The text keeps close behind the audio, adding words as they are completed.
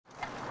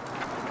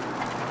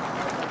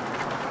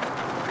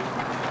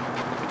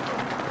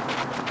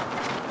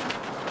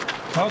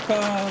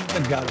Welcome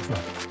to God of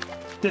Run.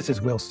 This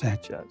is Will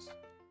Sanchez.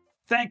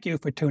 Thank you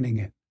for tuning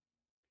in.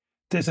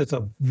 This is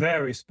a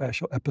very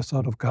special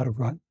episode of God of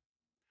Run.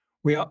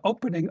 We are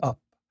opening up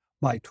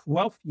my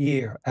 12th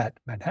year at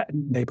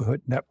Manhattan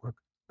Neighborhood Network,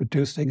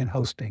 producing and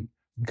hosting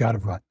God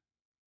of Run.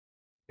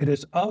 It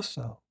is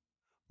also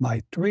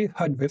my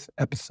 300th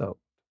episode.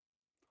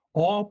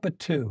 All but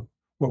two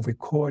were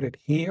recorded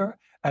here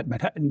at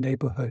Manhattan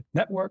Neighborhood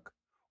Network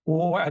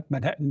or at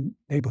Manhattan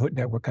Neighborhood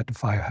Network at the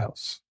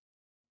Firehouse.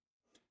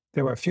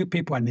 There are a few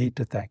people I need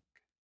to thank.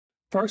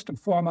 First and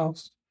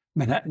foremost,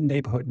 Manhattan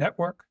Neighborhood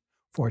Network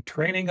for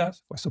training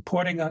us, for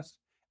supporting us,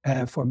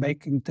 and for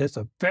making this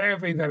a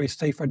very, very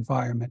safe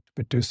environment to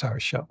produce our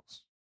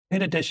shows.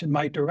 In addition,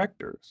 my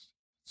directors,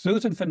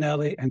 Susan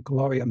Finelli and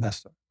Gloria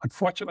Messer.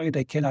 Unfortunately,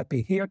 they cannot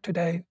be here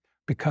today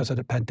because of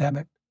the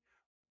pandemic.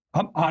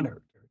 I'm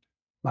honored.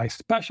 My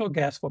special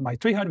guest for my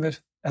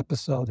 300th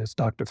episode is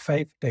Dr.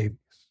 Faith Davies.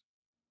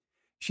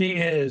 She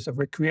is a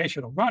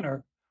recreational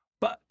runner,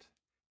 but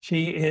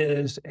she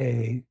is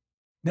a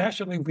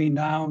nationally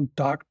renowned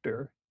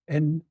doctor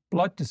in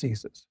blood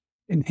diseases,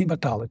 in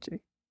hematology.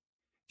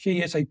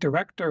 She is a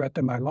director at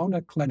the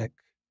Myeloma Clinic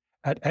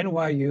at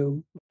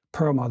NYU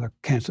Perlmutter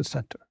Cancer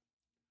Center.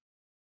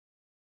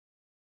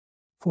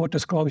 Full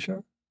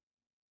disclosure,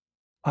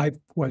 I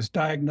was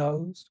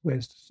diagnosed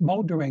with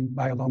smoldering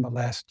myeloma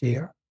last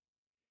year,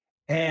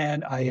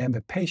 and I am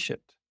a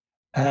patient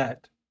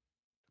at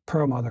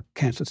Perlmutter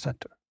Cancer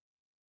Center.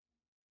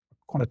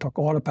 I'm going to talk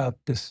all about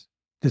this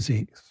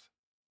disease.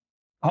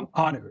 I'm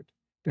honored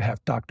to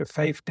have Dr.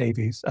 Faith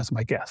Davies as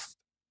my guest.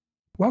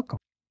 Welcome.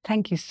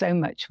 Thank you so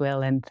much,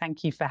 Will, and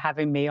thank you for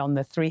having me on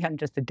the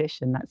 300th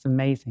edition. That's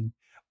amazing.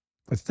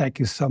 But thank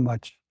you so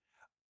much.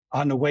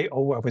 On the way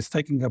over, I was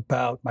thinking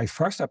about my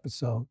first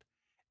episode,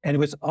 and it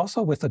was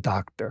also with a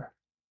doctor,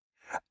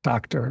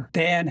 Dr.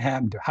 Dan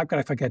Hamder. How could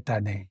I forget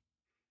that name?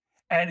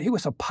 And he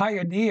was a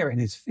pioneer in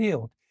his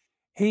field.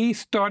 He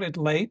started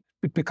late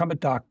to become a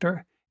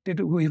doctor. He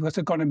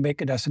wasn't going to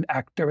make it as an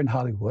actor in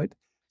Hollywood,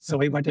 so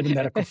he went to the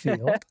medical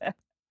field.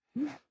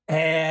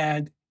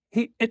 And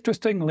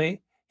interestingly,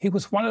 he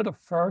was one of the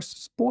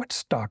first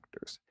sports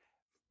doctors.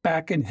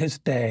 Back in his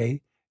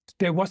day,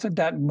 there wasn't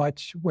that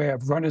much where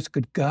runners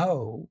could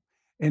go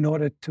in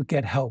order to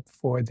get help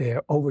for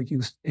their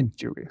overuse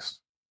injuries.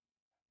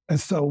 And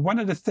so one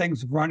of the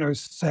things runners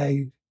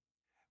say,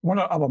 one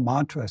of our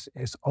mantras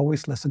is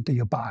always listen to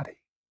your body.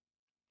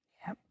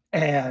 Yep.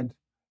 And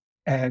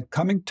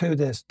coming to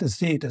this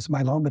disease, this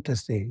myeloma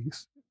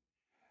disease,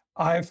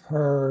 I've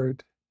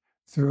heard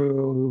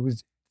through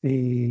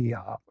in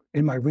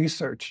my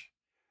research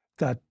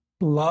that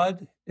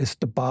blood is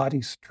the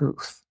body's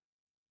truth.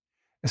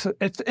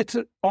 It's its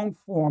own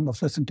form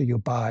of listen to your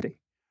body.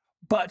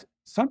 But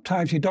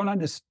sometimes you don't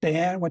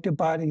understand what your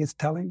body is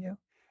telling you.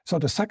 So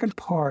the second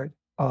part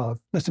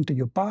of listen to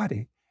your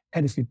body,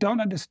 and if you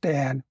don't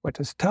understand what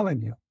it's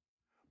telling you,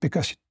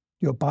 because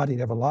your body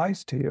never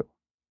lies to you,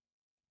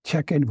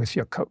 check in with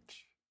your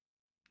coach.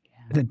 Yeah.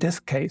 And in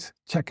this case,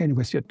 check in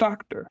with your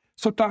doctor.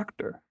 So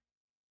doctor,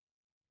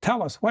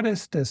 tell us, what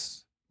is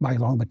this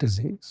myeloma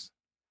disease?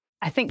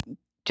 I think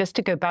just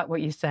to go back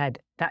what you said,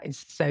 that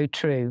is so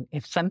true.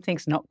 If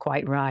something's not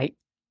quite right,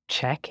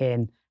 check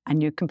in.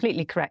 And you're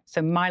completely correct.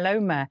 So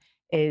myeloma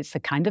is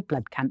a kind of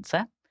blood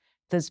cancer.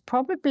 There's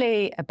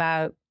probably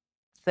about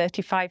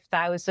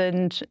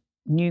 35,000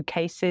 new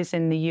cases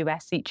in the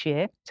US each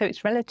year. So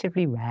it's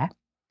relatively rare.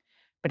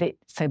 But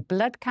it's a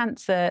blood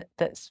cancer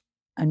that's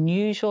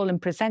unusual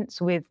and presents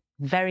with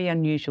very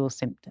unusual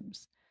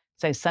symptoms.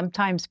 So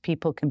sometimes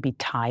people can be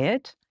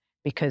tired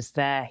because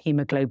their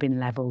hemoglobin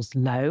level's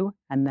low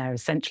and they're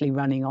essentially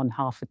running on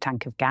half a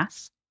tank of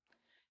gas.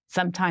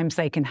 Sometimes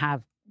they can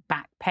have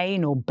back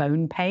pain or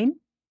bone pain.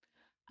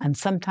 And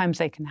sometimes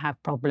they can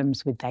have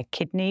problems with their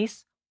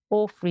kidneys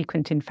or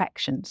frequent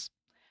infections.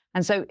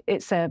 And so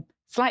it's a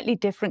slightly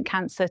different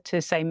cancer to,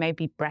 say,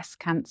 maybe breast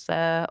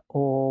cancer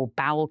or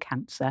bowel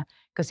cancer,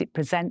 because it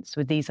presents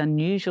with these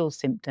unusual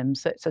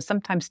symptoms. So it's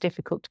sometimes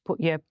difficult to put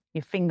your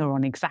finger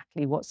on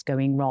exactly what's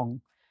going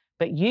wrong.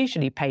 But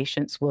usually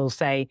patients will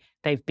say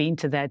they've been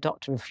to their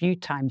doctor a few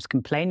times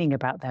complaining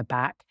about their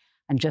back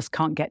and just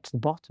can't get to the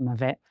bottom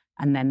of it.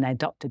 And then their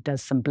doctor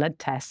does some blood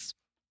tests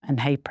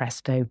and hey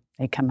presto,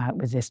 they come out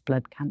with this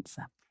blood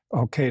cancer.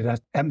 Okay,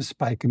 that's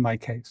M-spike in my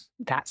case.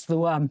 That's the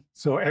one.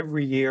 So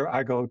every year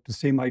I go to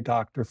see my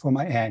doctor for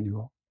my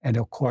annual. And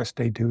of course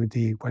they do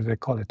what do they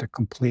call it? The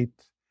complete,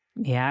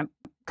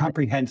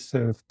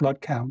 comprehensive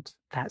blood count.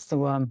 That's the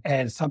one.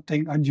 And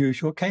something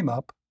unusual came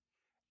up.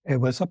 It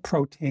was a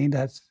protein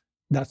that's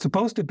not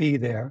supposed to be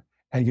there.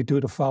 And you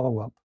do the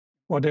follow-up.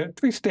 Well, there are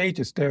 3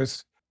 stages.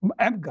 There's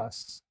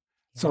MGUS.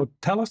 Yeah. So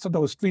tell us of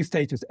those 3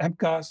 stages: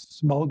 MGUS,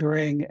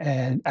 smoldering,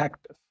 and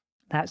active.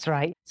 That's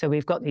right. So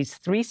we've got these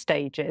 3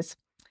 stages.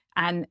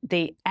 And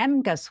the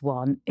MGUS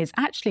one is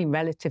actually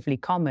relatively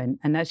common.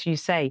 And as you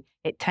say,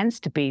 it tends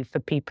to be for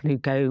people who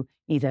go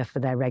either for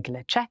their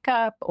regular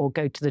checkup or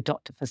go to the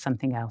doctor for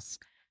something else.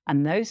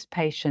 And those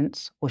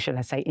patients, or should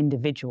I say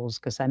individuals,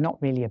 because they're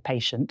not really a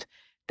patient,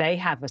 They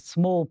have a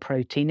small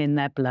protein in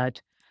their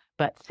blood,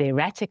 but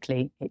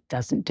theoretically, it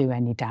doesn't do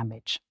any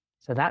damage.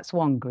 So that's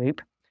one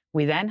group.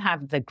 We then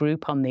have the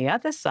group on the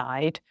other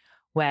side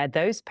where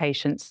those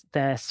patients,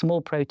 the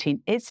small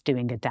protein is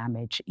doing a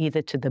damage,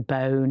 either to the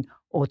bone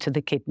or to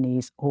the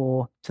kidneys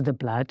or to the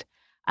blood.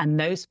 And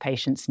those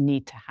patients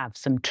need to have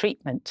some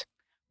treatment,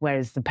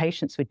 whereas the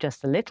patients with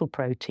just a little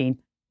protein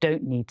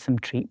don't need some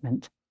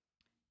treatment.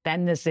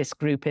 Then there's this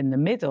group in the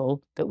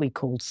middle that we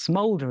call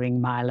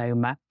smoldering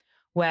myeloma,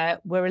 where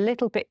we're a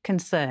little bit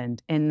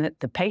concerned in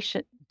that the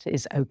patient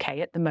is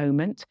okay at the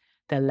moment,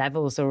 their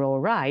levels are all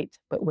right,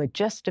 but we're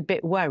just a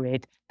bit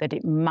worried that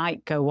it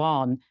might go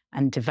on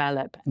and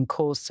develop and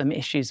cause some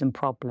issues and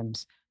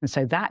problems. And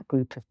so that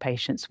group of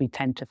patients we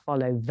tend to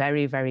follow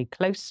very, very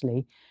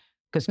closely,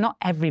 because not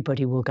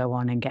everybody will go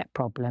on and get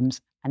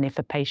problems. And if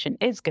a patient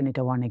is going to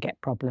go on and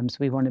get problems,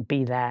 we want to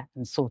be there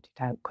and sort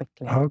it out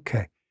quickly.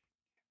 Okay.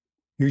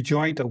 You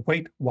joined a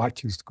Weight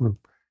Watchers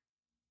group.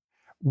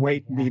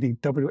 Weight, meaning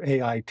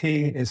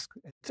W-A-I-T, is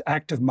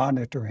active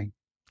monitoring.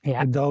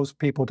 And those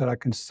people that are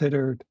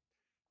considered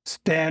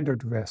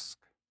standard risk.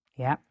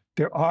 Yeah.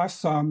 There are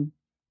some,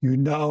 you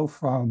know,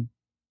 from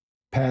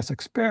past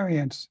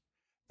experience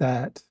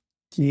that,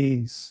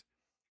 geez,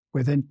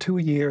 within 2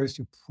 years,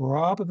 you're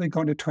probably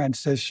going to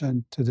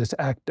transition to this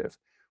active.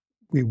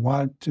 We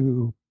want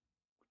to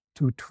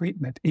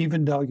treatment,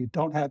 even though you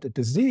don't have the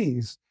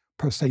disease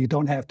per se, you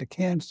don't have the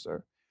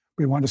cancer.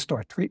 We want to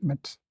start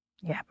treatment.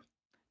 Yeah,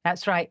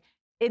 that's right.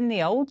 In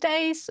the old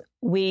days,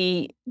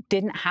 we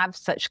didn't have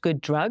such good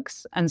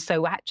drugs. And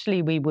so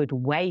actually we would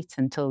wait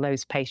until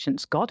those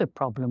patients got a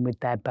problem with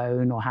their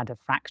bone or had a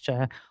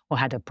fracture or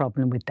had a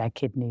problem with their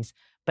kidneys.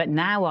 But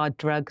now our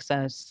drugs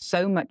are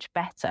so much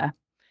better.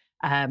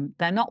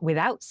 They're not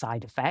without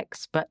side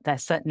effects, but they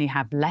certainly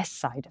have less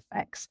side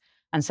effects.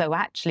 And so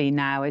actually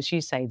now, as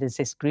you say, there's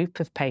this group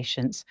of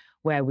patients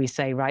where we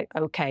say, right,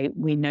 okay,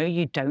 we know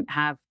you don't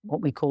have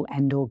what we call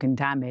end organ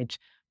damage,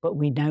 but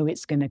we know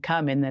it's going to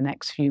come in the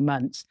next few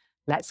months.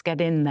 Let's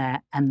get in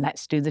there and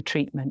let's do the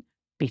treatment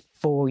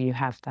before you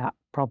have that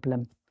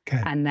problem.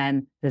 Okay. And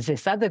then there's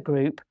this other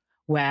group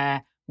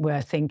where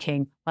we're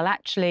thinking, well,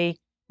 actually,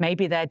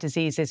 maybe their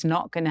disease is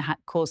not going to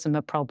cause them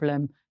a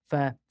problem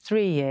for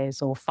 3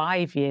 years or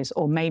 5 years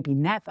or maybe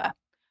never.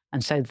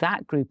 And so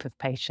that group of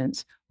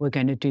patients, we're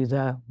going to do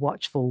the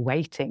watchful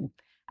waiting.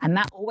 And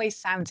that always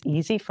sounds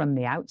easy from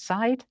the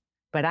outside,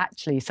 but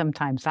actually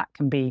sometimes that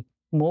can be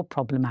more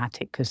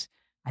problematic because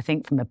I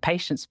think from a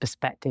patient's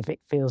perspective, it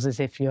feels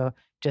as if you're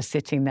just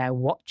sitting there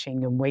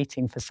watching and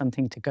waiting for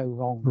something to go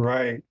wrong.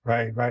 Right.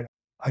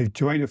 I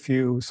joined a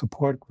few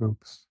support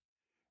groups,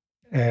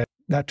 and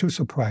not too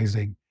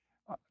surprising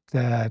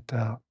that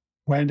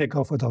when they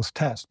go for those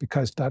tests,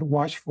 because that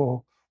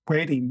watchful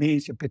waiting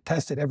means you've been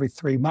tested every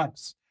 3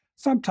 months,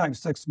 sometimes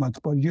 6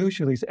 months, but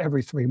usually it's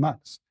every 3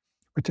 months,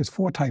 which is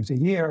 4 times a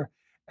year.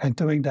 And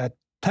during that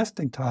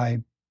testing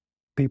time,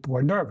 people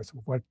are nervous.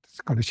 What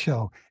it's going to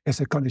show?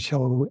 Is it going to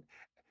show?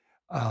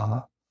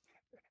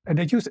 And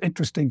they use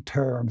interesting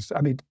terms.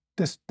 I mean,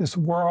 this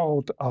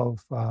world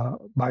of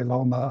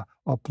myeloma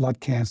or blood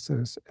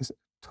cancers is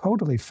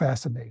totally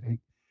fascinating.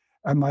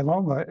 And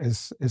myeloma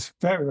is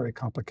very, very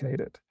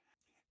complicated.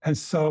 And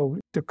so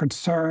the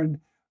concern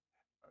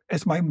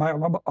is my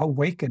myeloma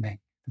awakening.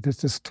 There's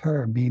this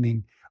term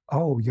meaning,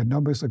 oh, your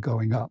numbers are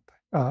going up.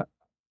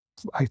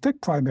 I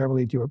think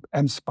primarily your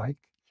M spike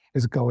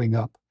is going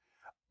up.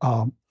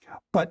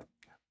 But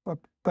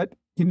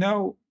you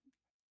know,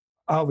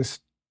 I was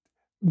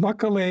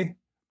luckily,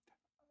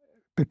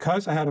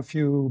 because I had a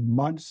few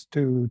months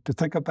to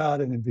think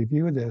about it and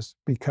review this,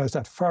 because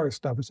at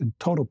first I was in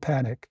total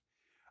panic.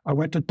 I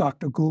went to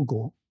Dr.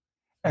 Google,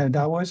 and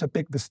that was a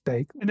big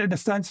mistake. And in the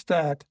sense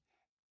that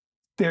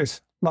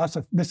there's lots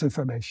of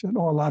misinformation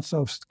or lots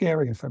of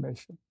scary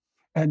information,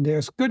 and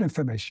there's good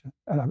information.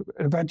 And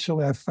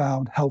eventually I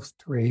found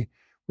Health3,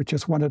 which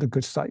is one of the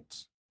good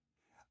sites.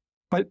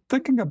 But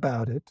thinking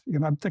about it, you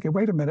know, I'm thinking,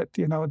 wait a minute,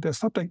 you know, there's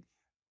something.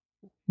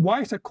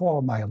 Why is it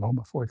called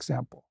myeloma, for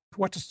example?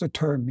 What does the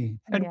term mean?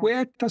 And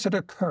where does it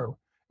occur?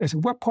 Is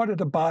what part of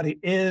the body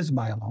is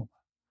myeloma?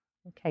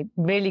 Okay,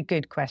 really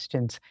good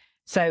questions.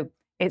 So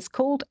it's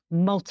called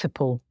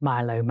multiple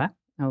myeloma,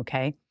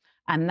 okay?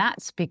 And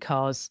that's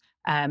because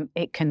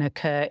it can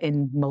occur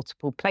in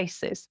multiple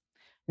places.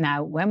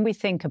 Now, when we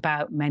think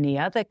about many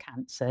other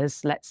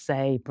cancers, let's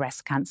say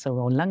breast cancer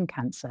or lung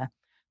cancer,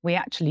 we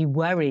actually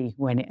worry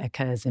when it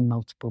occurs in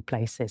multiple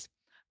places.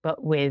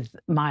 But with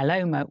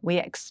myeloma, we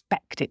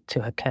expect it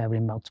to occur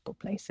in multiple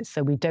places,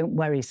 so we don't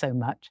worry so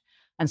much.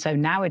 And so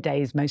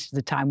nowadays, most of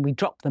the time, we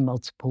drop the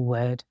multiple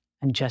word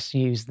and just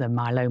use the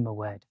myeloma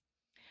word.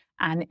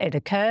 And it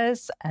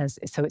occurs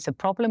so it's a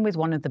problem with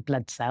one of the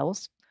blood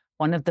cells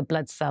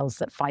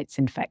that fights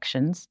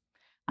infections.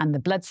 And the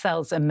blood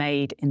cells are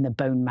made in the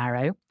bone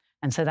marrow.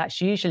 And so that's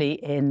usually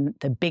in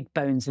the big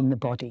bones in the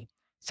body.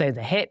 So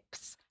the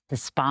hips, the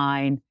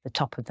spine, the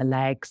top of the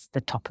legs, the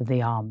top of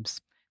the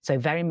arms. So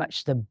very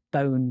much the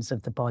bones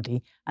of the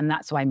body. And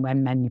that's why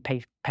when many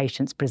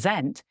patients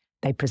present,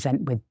 they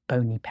present with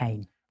bony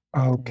pain.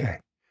 Okay.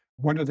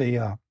 one of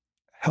the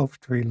health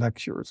tree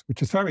lectures,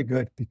 which is very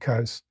good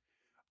because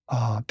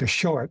they're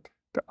short,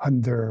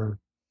 they're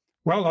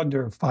well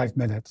under 5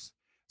 minutes.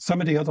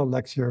 Some of the other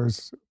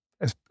lectures,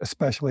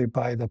 especially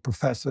by the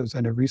professors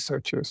and the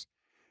researchers,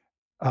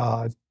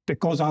 it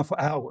goes on for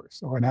hours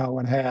or an hour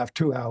and a half,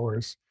 2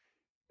 hours,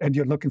 and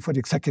you're looking for the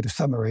executive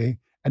summary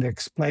and they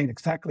explain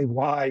exactly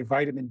why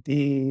vitamin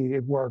D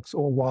it works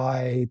or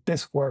why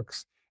this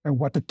works and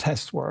what the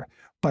tests were.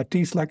 But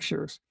these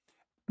lectures,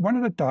 one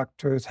of the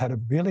doctors had a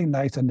really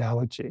nice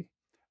analogy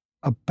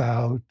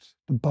about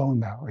the bone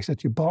marrow. He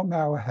said, your bone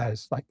marrow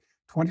has like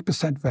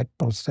 20% red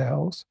blood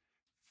cells,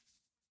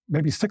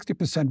 maybe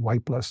 60%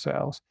 white blood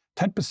cells,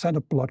 10%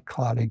 of blood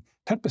clotting,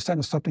 10%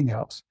 of something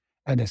else,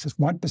 and this is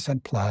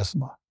 1%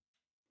 plasma.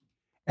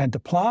 And the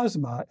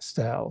plasma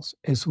cells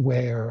is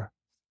where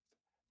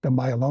the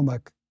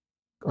myeloma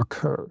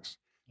occurs.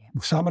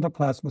 Yep. Some of the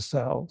plasma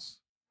cells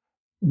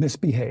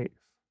misbehave.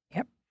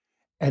 Yep.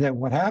 And then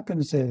what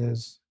happens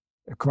is,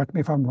 correct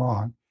me if I'm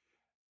wrong,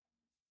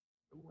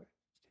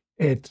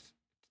 it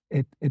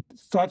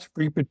starts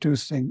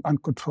reproducing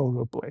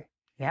uncontrollably.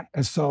 Yep.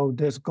 And so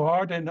this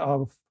garden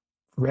of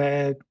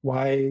red,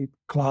 white,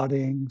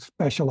 clotting,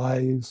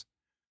 specialized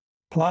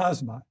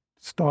plasma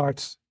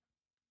starts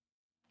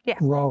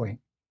growing.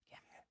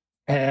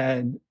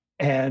 Yeah.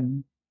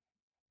 And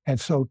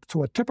so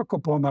a typical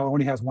bone marrow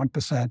only has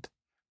 1%.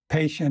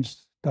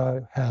 Patients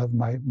that have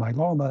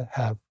myeloma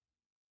have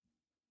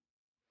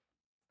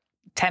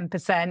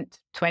 10%,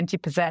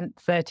 20%,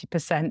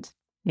 30%.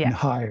 Yeah. And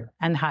higher.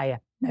 And higher.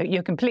 No,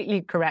 you're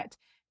completely correct.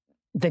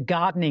 The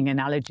gardening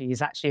analogy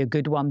is actually a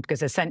good one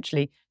because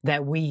essentially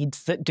they're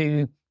weeds that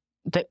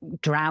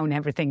drown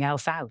everything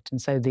else out.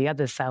 And so the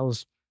other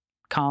cells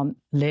can't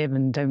live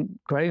and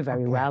don't grow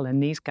very well.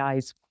 And these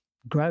guys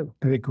grow.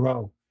 They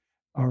grow.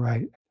 All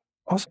right.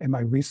 Also in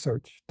my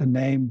research, the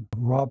name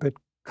Robert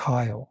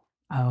Kyle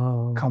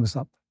comes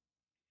up.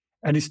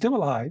 And he's still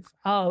alive.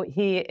 Oh,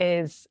 he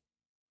is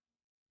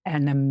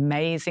an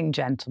amazing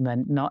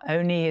gentleman. Not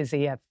only is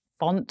he a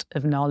font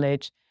of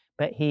knowledge,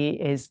 but he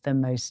is the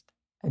most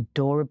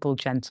adorable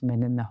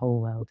gentleman in the whole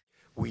world.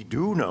 We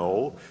do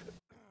know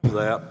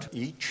that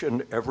each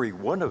and every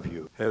one of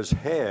you has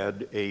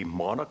had a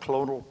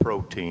monoclonal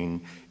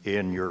protein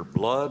in your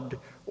blood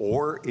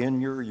or in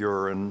your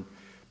urine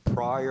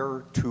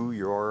prior to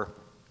your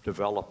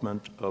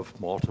development of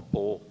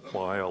multiple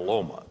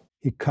myeloma.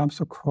 He comes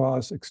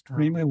across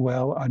extremely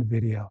well on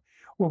video.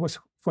 What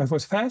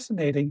was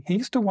fascinating,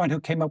 he's the one who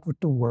came up with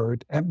the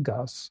word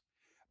MGUS,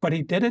 but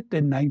he did it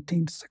in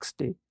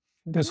 1960.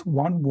 There's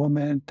one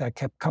woman that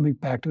kept coming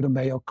back to the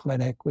Mayo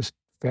Clinic with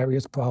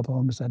various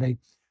problems, and they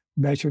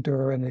measured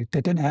her, and they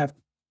didn't have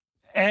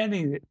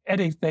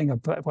anything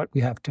of what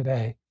we have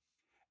today.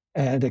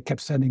 And they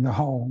kept sending her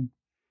home.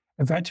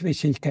 Eventually,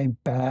 she came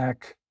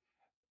back,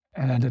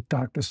 and the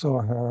doctor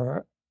saw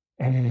her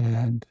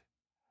and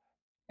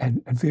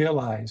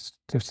realized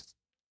this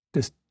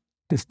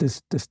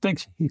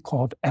distinction he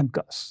called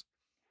MGUS.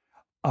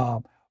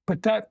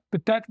 But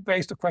that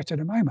raised the question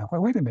in my mind.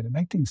 Well, wait a minute,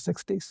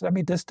 1960s? I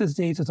mean, this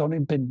disease has only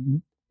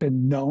been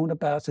known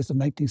about since the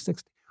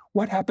 1960s.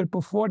 What happened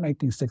before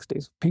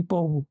 1960s?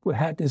 People who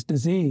had this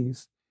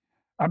disease.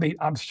 I mean,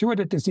 I'm sure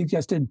the disease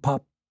just didn't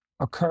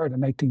occur in the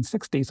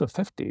 1960s or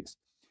 50s.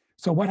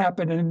 So what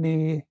happened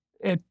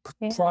in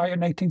prior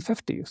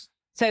 1950s?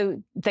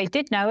 So they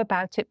did know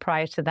about it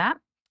prior to that.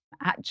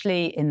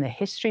 Actually, in the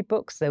history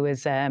books, there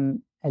was a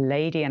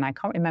lady, and I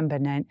can't remember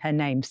her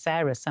name,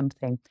 Sarah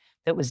something,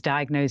 that was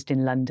diagnosed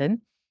in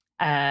London.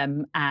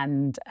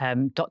 And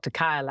Dr.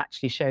 Kyle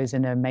actually shows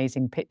an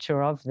amazing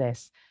picture of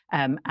this.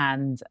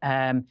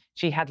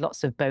 She had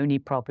lots of bony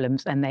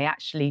problems, and they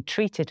actually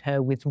treated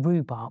her with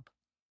rhubarb.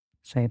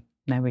 So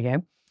there we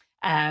go.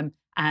 There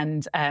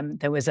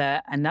was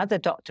another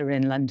doctor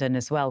in London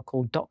as well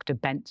called Dr.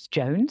 Bence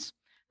Jones.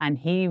 And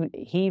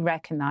he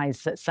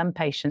recognized that some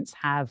patients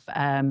have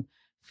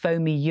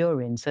foamy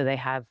urine, so they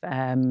have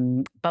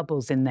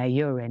bubbles in their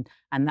urine,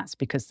 and that's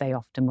because they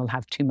often will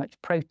have too much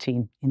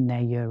protein in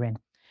their urine.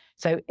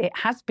 So it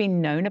has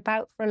been known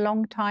about for a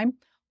long time.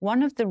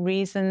 One of the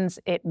reasons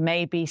it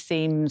maybe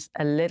seems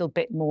a little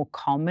bit more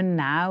common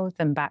now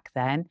than back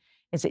then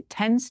is it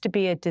tends to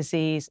be a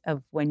disease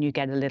of when you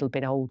get a little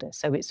bit older.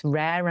 So it's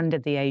rare under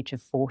the age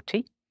of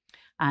 40,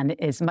 and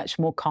it is much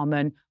more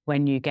common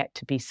when you get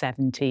to be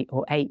 70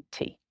 or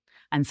 80.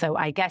 And so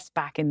I guess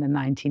back in the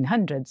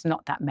 1900s,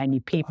 not that many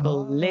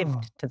people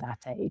lived to that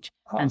age.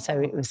 And so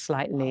it was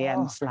slightly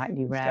rarer.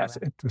 That's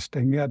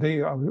interesting. Yeah,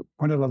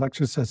 one of the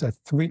lectures says that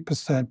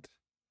 3%,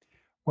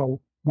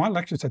 well, one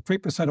lecture said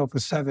 3% over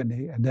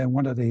 70, and then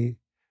one of the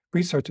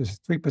researchers,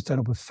 3%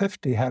 over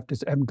 50 have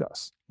this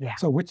MGUS. Yeah.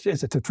 So which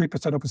is it, the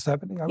 3% over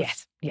 70?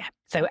 Yes, yeah.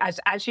 So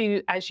as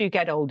you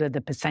get older, the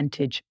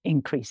percentage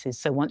increases.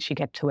 So once you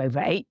get to over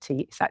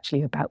 80, it's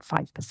actually about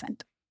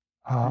 5%.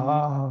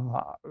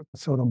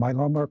 So the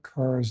myeloma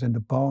occurs in the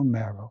bone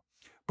marrow.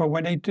 But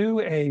when they do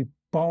a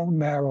bone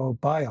marrow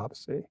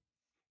biopsy,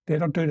 they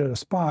don't do it in the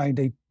spine.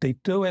 They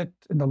do it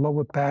in the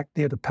lower back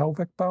near the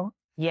pelvic bone.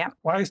 Yeah.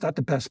 Why is that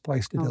the best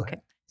place to do it?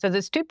 So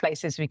there's two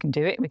places we can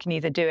do it. We can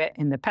either do it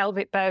in the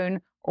pelvic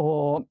bone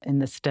or in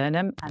the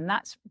sternum. And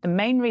that's the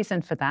main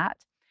reason for that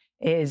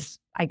is,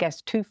 I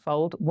guess,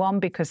 twofold. One,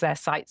 because they're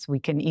sites we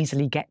can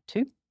easily get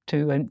to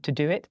do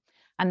it.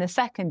 And the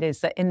second is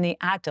that in the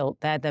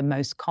adult, they're the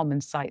most common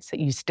sites that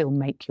you still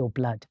make your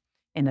blood.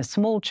 In a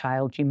small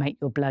child, you make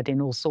your blood in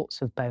all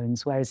sorts of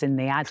bones, whereas in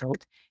the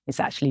adult, it's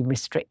actually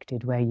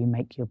restricted where you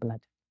make your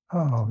blood.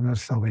 Oh,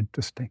 that's so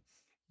interesting.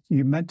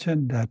 You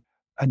mentioned that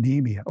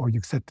anemia, or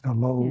you said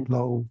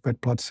low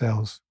red blood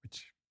cells,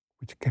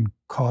 which can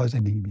cause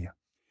anemia.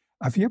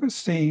 Have you ever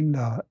seen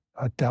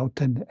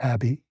Downton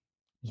Abbey?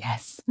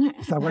 Yes.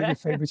 Is that one of your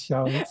favorite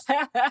shows?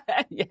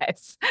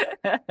 Yes.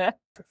 A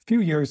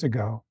few years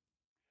ago,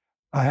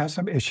 I had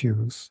some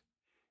issues,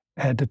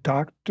 and the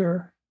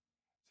doctor,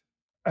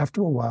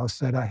 after a while,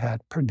 said I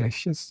had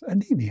pernicious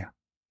anemia.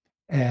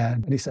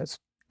 And he says,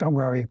 don't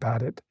worry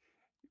about it.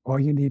 All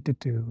you need to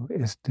do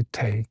is to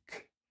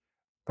take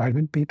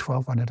vitamin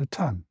B12 1 at a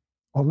time,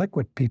 or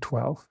liquid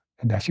B12,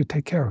 and that should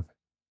take care of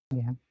it.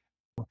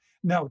 Yeah.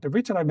 Now, the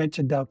reason I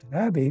mentioned Downton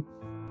Abbey,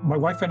 my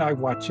wife and I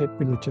watch it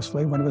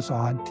religiously when it was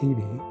on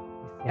TV.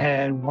 Yeah.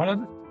 And one of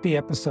the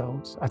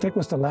episodes, I think it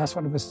was the last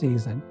one of the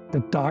season, the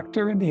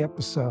doctor in the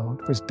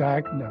episode was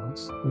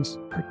diagnosed with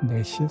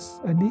pernicious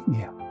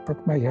anemia.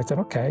 Broke my ear. I said,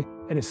 okay.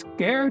 And it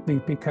scared me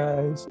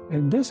because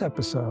in this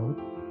episode,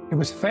 it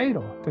was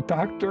fatal. The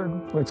doctor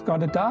was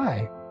going to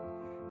die.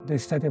 They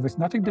said there was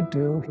nothing to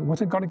do. He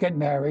wasn't going to get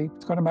married. He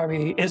was going to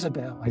marry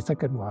Isabel, I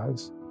think it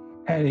was.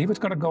 And he was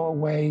going to go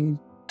away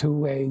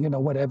to a,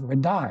 whatever,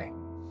 and die.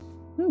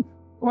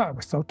 Well, it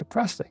was so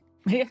depressing.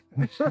 Yeah.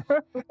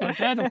 And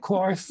then, of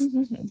course,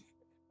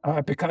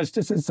 because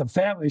this is a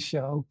family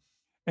show,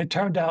 it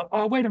turned out,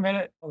 oh, wait a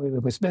minute,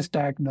 it was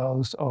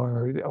misdiagnosed,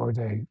 or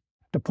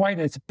the point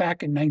is,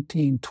 back in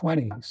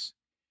 1920s,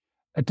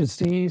 a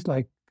disease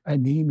like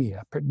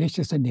anemia,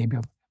 pernicious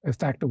anemia, in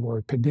fact, the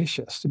word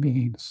pernicious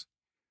means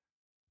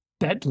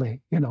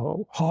deadly,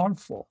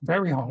 harmful,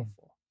 very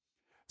harmful.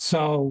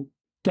 So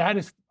that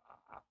is,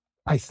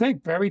 I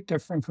think, very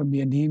different from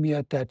the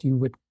anemia that you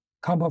would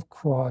come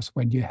across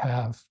when you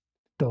have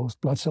those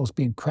blood cells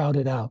being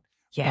crowded out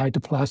by the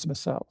plasma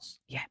cells.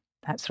 Yeah.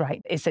 That's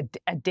right. It's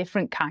a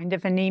different kind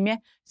of anemia.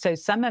 So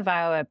some of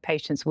our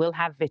patients will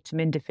have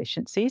vitamin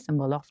deficiencies, and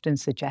we'll often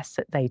suggest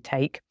that they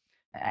take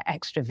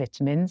extra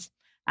vitamins.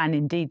 And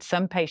indeed,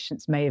 some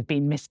patients may have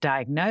been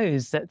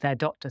misdiagnosed, that their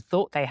doctor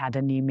thought they had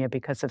anemia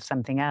because of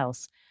something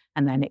else.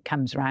 And then it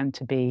comes around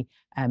to be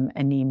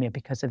anemia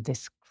because of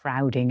this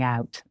crowding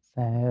out.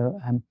 So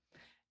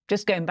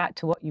just going back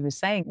to what you were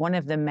saying, one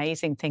of the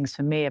amazing things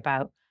for me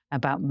about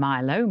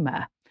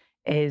myeloma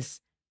is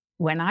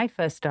when I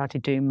first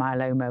started doing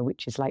myeloma,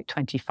 which is like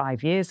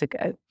 25 years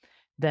ago,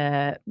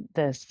 the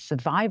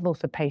survival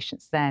for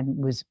patients then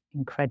was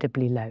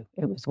incredibly low.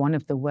 It was one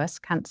of the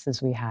worst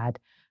cancers we had,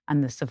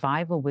 and the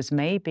survival was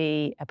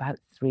maybe about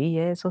 3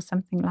 years or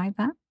something like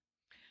that.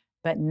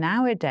 But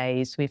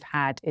nowadays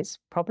it's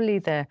probably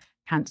the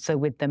cancer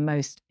with the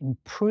most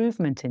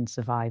improvement in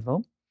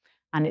survival,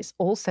 and it's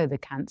also the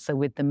cancer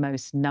with the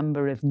most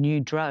number of new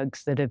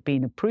drugs that have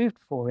been approved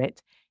for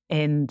it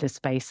in the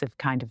space of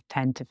kind of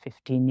 10 to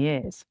 15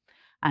 years.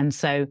 And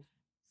so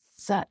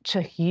such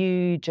a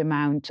huge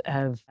amount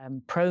of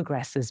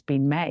progress has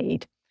been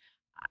made.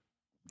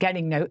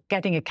 Getting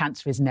a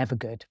cancer is never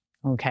good,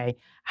 okay?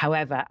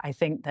 However, I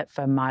think that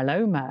for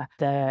myeloma,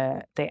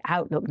 the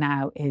outlook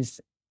now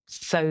is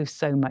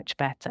so much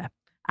better.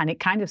 And it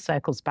kind of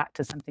circles back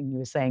to something you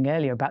were saying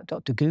earlier about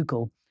Dr.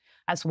 Google.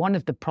 That's one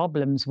of the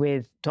problems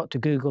with Dr.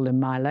 Google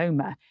and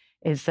myeloma,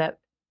 is that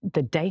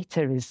the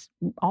data is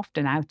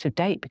often out of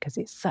date because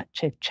it's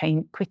such a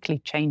quickly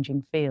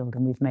changing field,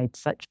 and we've made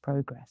such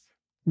progress.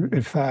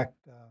 In fact,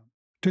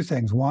 two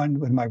things. One,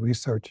 with my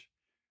research,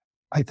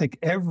 I think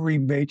every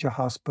major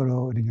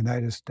hospital in the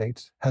United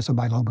States has a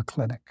myeloma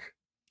clinic.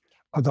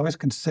 Although it's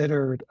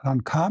considered an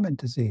uncommon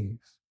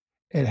disease,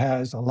 it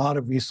has a lot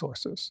of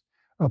resources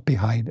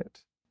behind it.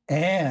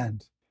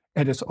 And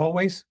it is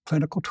always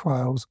clinical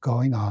trials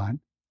going on.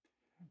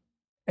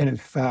 And in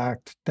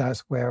fact,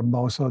 that's where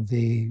most of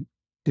the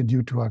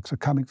new drugs are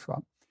coming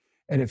from.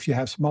 And if you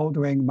have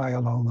smoldering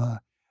myeloma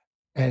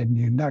and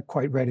you're not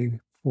quite ready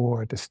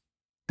for the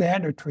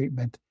standard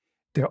treatment,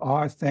 there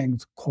are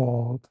things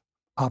called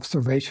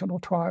observational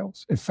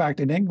trials. In fact,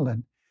 in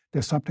England,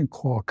 there's something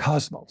called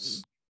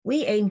Cosmos.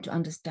 We aim to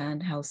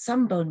understand how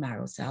some bone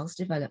marrow cells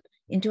develop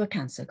into a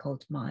cancer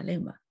called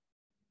myeloma.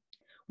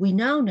 We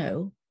now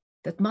know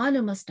that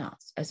myeloma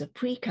starts as a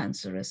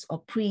precancerous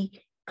or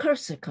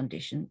precursor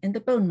condition in the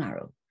bone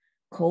marrow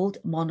called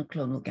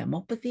monoclonal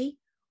gammopathy,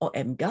 or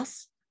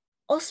MGUS,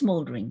 or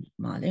smoldering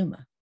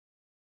myeloma.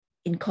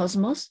 In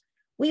Cosmos,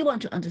 we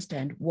want to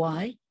understand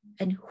why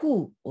and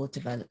who will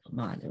develop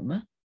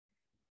myeloma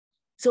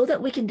so that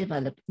we can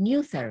develop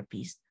new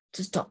therapies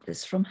to stop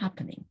this from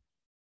happening.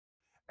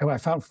 And what I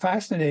found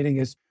fascinating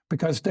is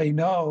because they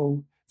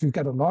know if you've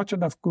got a large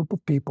enough group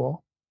of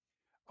people,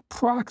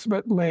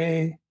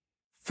 approximately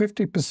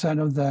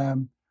 50% of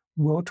them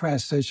will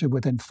transition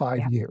within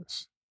 5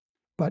 years.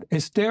 But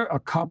is there a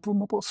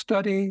comparable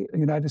study in the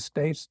United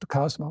States to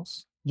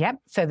Cosmos?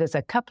 Yep. So there's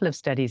a couple of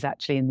studies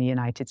actually in the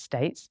United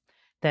States.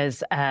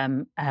 There's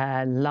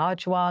a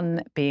large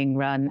one being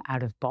run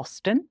out of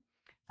Boston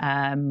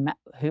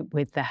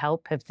with the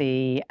help of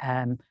the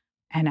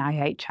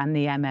NIH and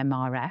the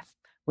MMRF,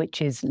 which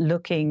is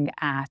looking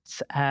at,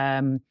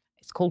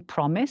 it's called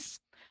PROMISE,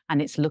 and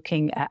it's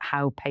looking at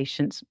how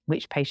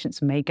which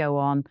patients may go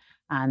on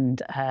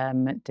and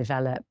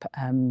develop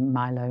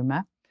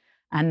myeloma.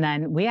 And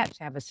then we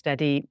actually have a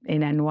study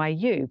in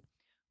NYU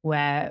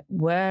where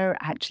we're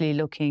actually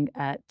looking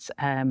at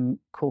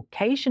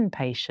Caucasian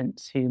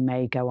patients who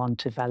may go on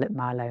to develop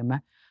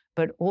myeloma,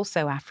 but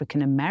also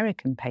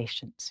African-American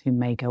patients who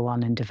may go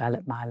on and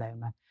develop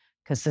myeloma.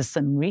 Because there's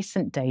some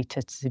recent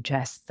data to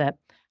suggest that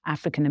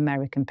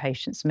African-American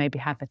patients maybe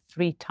have a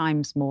 3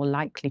 times more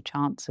likely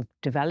chance of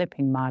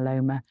developing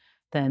myeloma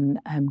than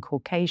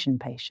Caucasian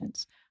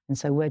patients. And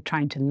so we're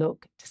trying to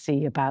look to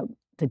see about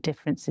the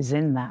differences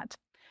in that.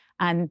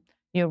 And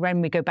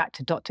when we go back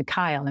to Dr.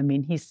 Kyle, I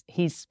mean,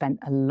 he's spent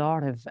a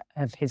lot of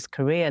his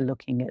career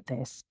looking at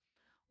this.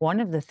 One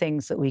of the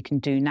things that we can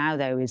do now,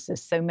 though, is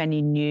there's so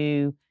many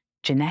new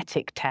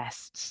genetic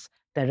tests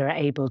that are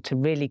able to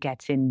really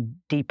get in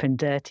deep and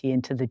dirty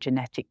into the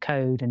genetic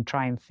code and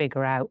try and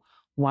figure out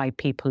why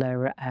people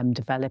are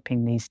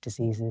developing these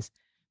diseases.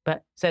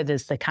 But so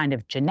there's the kind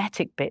of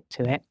genetic bit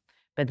to it,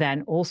 but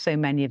then also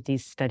many of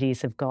these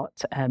studies have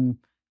got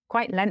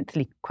quite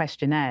lengthy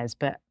questionnaires,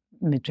 but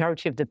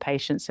majority of the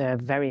patients are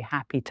very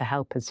happy to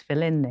help us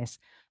fill in this,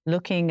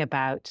 looking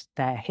about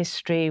their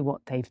history,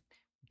 what they've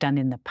done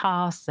in the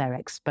past, their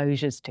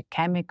exposures to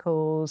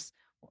chemicals,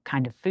 what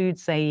kind of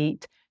foods they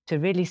eat, to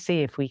really see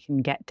if we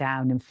can get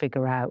down and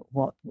figure out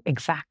what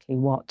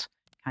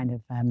kind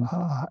of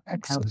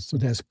excellent. helps. So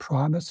there's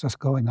PROMISE that's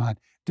going on.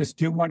 This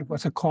new one,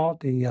 what's it called?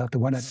 The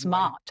one at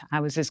SMART.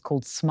 Ours is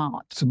called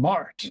SMART.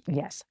 SMART.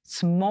 Yes,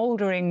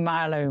 smoldering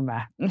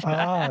myeloma.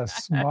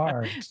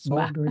 SMART.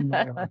 Smoldering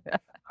myeloma.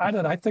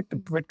 I think the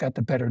Brit got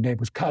the better name,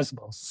 was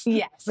Cosmos.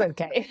 Yes,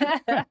 okay.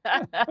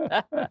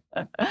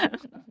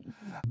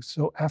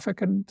 So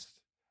African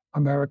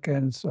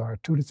Americans are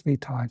 2 to 3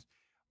 times.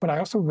 But I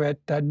also read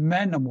that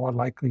men are more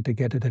likely to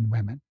get it than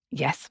women.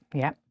 Yes,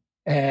 yeah.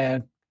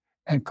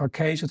 And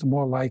Caucasians are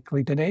more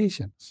likely than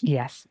Asians.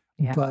 Yes,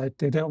 yeah. But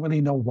they don't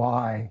really know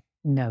why.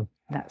 No,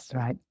 that's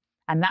right.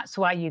 And that's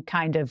why you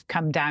kind of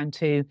come down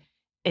to,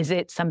 is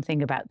it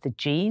something about the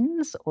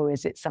genes or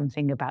is it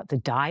something about the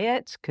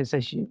diet? Because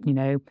as you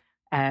know,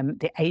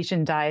 the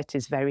Asian diet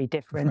is very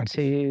different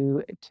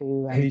to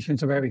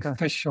Asians are very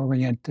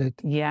fish-oriented.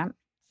 Yeah.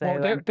 So, well,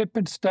 there have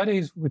been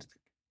studies with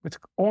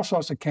all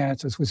sorts of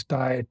cancers with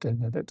diet,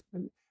 and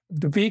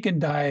the vegan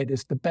diet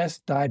is the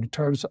best diet in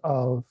terms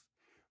of,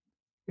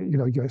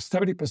 you're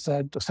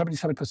 70% or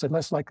 77%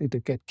 less likely to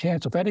get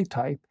cancer of any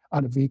type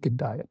on a vegan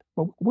diet.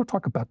 Well, we'll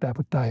talk about that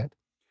with diet.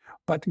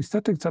 But you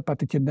said things about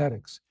the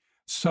genetics.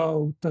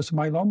 So does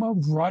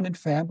myeloma run in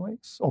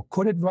families, or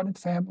could it run in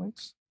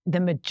families? The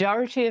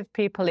majority of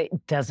people, it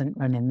doesn't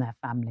run in their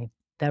family.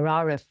 There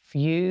are a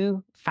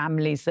few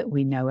families that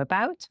we know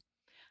about.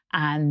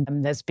 And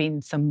there's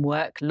been some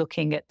work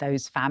looking at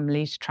those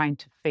families, trying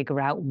to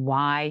figure out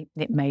why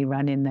it may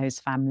run in those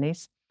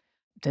families.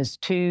 There's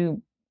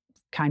 2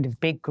 kind of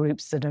big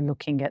groups that are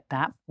looking at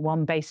that,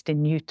 one based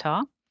in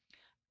Utah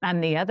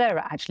and the other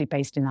actually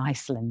based in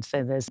Iceland.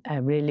 So there's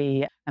a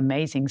really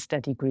amazing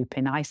study group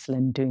in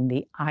Iceland doing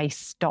the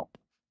iStop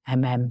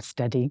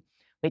study,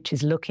 which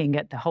is looking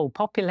at the whole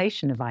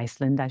population of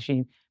Iceland. As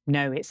you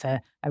know, it's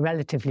a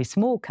relatively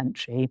small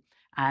country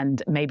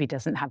and maybe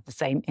doesn't have the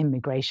same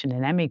immigration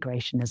and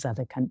emigration as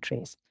other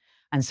countries.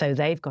 And so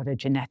they've got a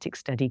genetic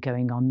study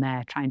going on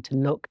there, trying to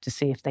look to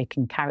see if they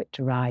can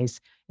characterize,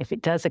 if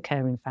it does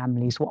occur in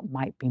families, what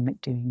might be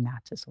doing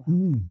that as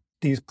well.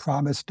 These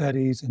PROMISE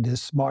studies and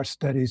these SMART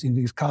studies and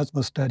these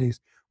Cosmos studies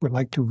would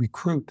like to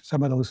recruit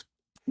some of those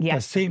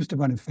that seems to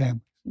run in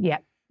families. Yeah,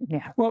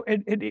 yeah. Well,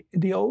 in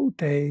the old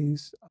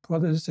days,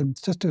 brothers and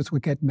sisters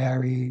would get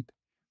married,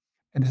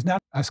 and it's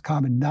not as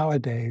common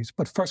nowadays,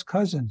 but first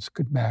cousins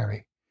could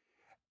marry.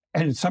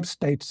 And in some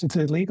states, it's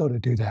illegal to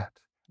do that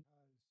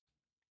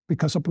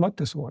because of blood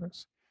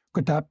disorders.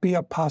 Could that be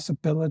a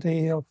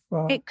possibility of...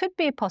 It could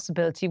be a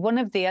possibility. One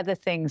of the other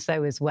things,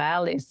 though, as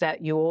well, is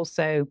that you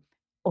also,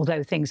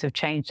 although things have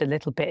changed a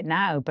little bit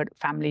now, but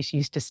families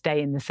used to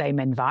stay in the same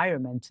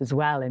environment as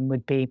well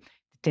and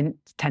didn't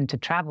tend to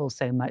travel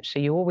so much. So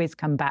you always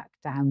come back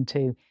down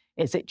to,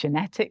 is it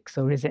genetics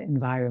or is it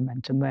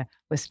environment? And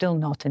we're still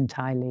not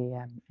entirely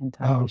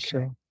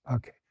sure.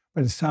 Okay.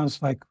 But it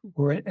sounds like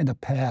we're in a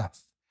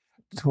path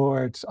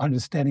towards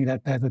understanding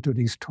that better through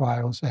these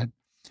trials. And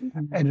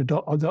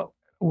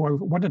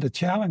one of the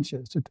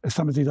challenges of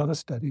some of these other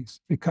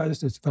studies,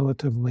 because it's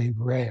relatively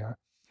rare,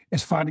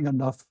 is finding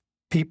enough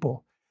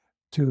people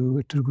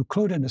to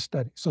include in the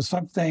study. So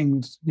some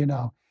things,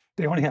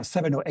 they only have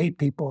 7 or 8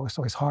 people,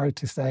 so it's hard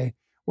to say,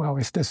 well,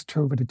 is this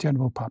true for the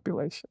general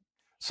population?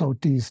 So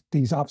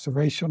these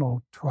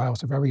observational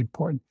trials are very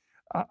important.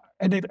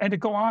 And they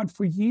go on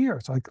for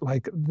years,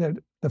 like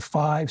the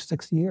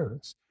 5-6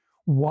 years.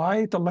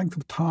 Why the length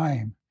of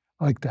time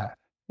like that?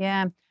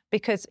 Yeah,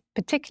 because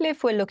particularly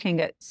if we're looking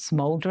at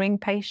smoldering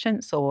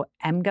patients or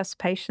MGUS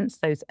patients,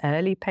 those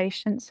early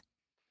patients,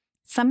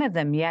 some of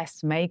them,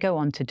 yes, may go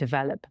on to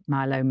develop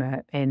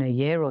myeloma in a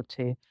year or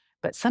two,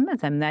 but some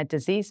of them, their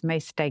disease may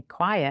stay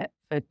quiet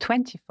for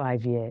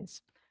 25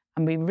 years.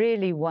 And we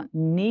really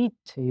need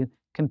to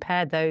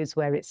compare those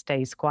where it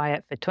stays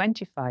quiet for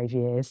 25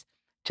 years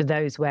to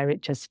those where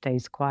it just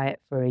stays quiet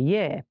for a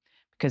year,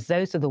 because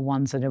those are the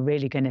ones that are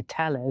really going to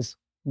tell us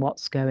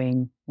what's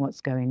going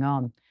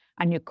on.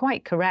 And you're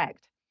quite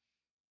correct,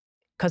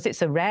 because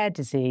it's a rare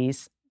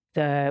disease.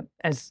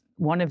 As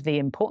one of the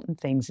important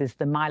things is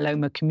the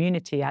myeloma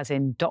community, as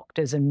in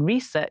doctors and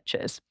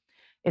researchers,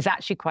 is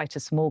actually quite a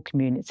small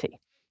community.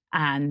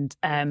 And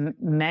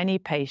many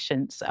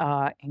patients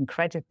are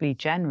incredibly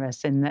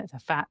generous in the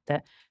fact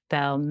that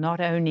they'll not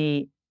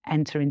only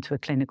enter into a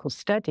clinical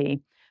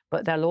study,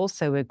 but they'll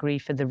also agree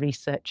for the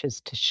researchers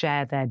to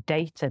share their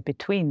data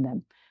between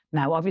them.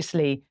 Now,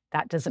 obviously,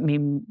 that doesn't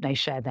mean they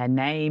share their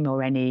name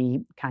or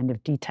any kind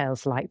of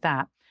details like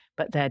that,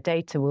 but their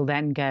data will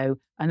then go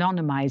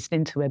anonymized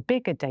into a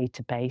bigger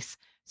database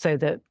so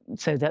that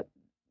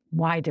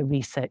wider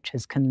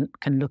researchers can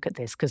look at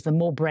this, because the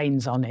more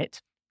brains on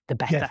it, the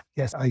better.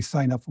 Yes, I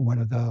signed up for one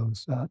of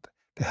those.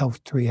 The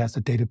Health Tree has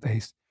a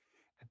database.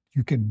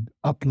 You can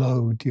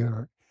upload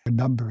your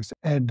numbers.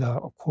 And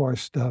of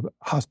course, the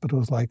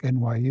hospitals like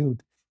NYU,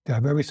 they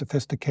have very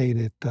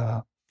sophisticated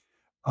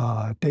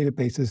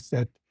databases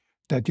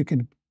that you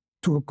can,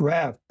 to a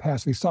graph,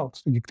 past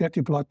results. So you get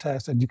your blood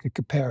test and you can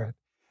compare it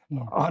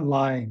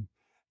online.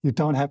 You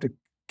don't have to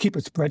keep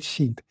a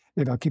spreadsheet,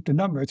 keep the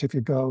numbers. If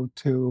you go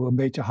to a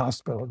major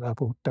hospital, that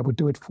will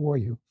do it for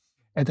you.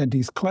 And then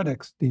these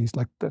clinics,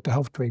 like the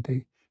Health Tree,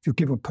 if you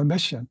give them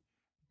permission,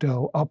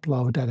 they'll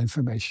upload that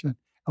information,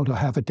 or they'll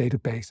have a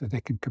database that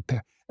they can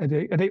compare. And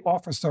they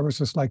offer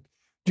services like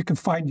you can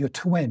find your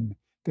twin,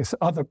 this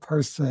other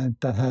person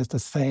that has the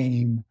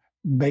same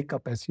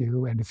makeup as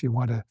you, and if you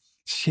want to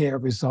share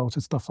results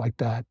and stuff like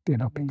that,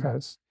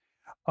 because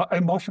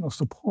emotional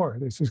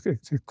support is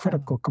a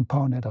critical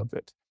component of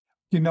it.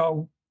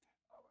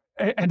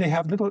 And they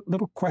have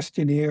little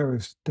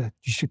questionnaires that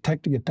you should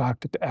take to your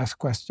doctor to ask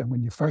questions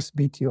when you first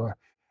meet your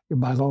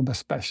myeloma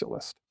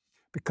specialist.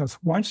 Because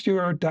once you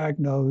are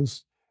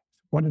diagnosed,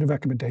 one of the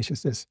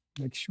recommendations is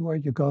make sure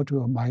you go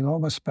to a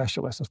myeloma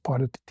specialist as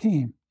part of the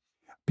team.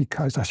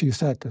 Because, as you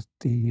said,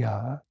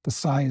 the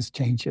science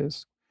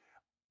changes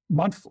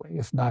monthly,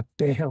 if not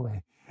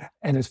daily.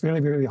 And it's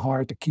really, really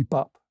hard to keep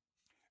up.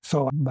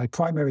 So my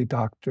primary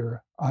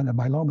doctor on the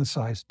myeloma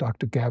side is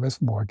Dr.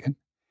 Gareth Morgan.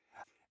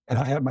 And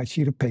I had my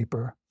sheet of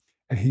paper,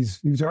 and he's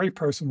very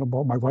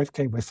personable. My wife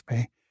came with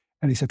me,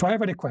 and he said, do I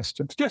have any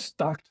questions? Yes,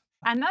 doctor.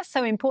 And that's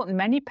so important.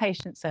 Many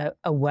patients are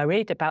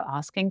worried about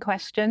asking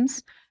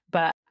questions.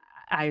 But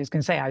I was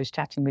going to say, I was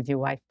chatting with your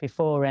wife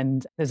before,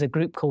 and there's a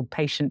group called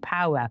Patient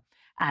Power,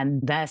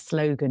 and their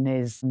slogan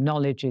is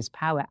knowledge is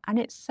power. And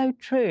it's so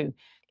true.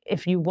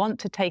 If you want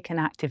to take an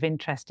active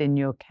interest in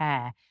your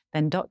care,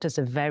 then doctors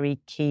are very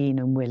keen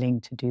and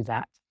willing to do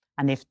that.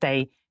 And if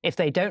they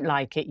don't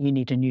like it, you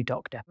need a new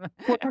doctor.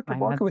 Well, Dr.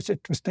 Walker was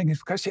interesting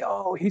because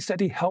he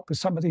said he helped with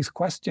some of these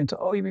questions.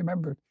 Oh, he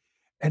remembered.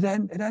 And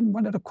then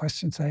one of the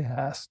questions I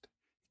asked,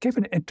 he gave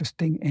an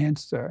interesting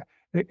answer.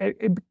 I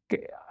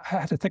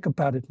had to think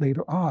about it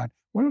later on.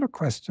 One of the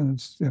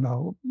questions,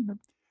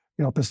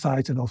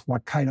 besides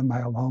what kind of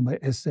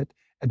myeloma is it,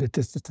 and it's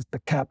the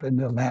Kaplan,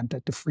 the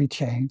lambda, the free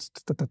chains,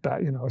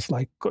 it's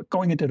like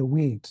going into the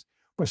weeds.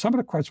 But some of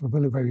the questions were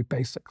really very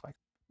basic, like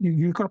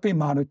you're going to be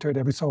monitored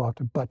every so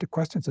often. But the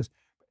question is,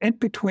 in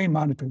between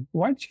monitoring,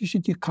 why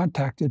should you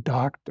contact your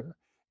doctor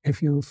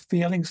if you're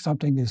feeling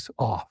something is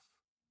off?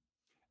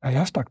 I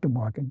asked Dr.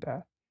 Morgan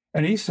that,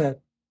 and he said,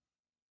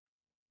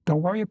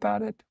 don't worry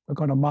about it. We're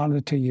going to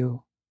monitor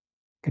you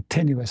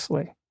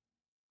continuously.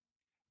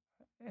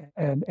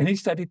 And he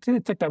said he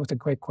didn't think that was a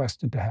great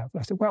question to have.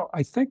 I said, well,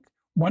 I think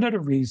one of the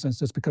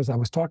reasons is because I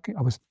was part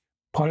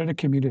of the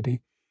community.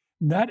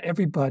 Not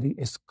everybody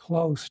is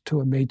close to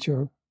a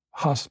major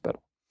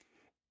hospital.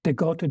 They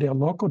go to their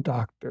local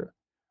doctor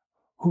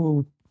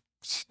who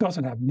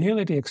doesn't have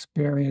nearly the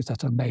experience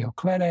as a Mayo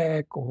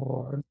Clinic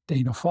or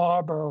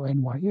Dana-Farber or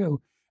NYU.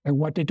 And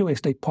what they do is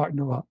they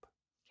partner up.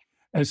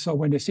 And so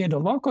when they see the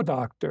local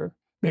doctor,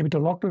 maybe the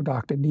local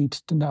doctor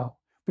needs to know.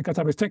 Because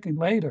I was thinking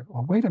later,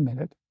 wait a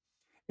minute.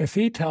 If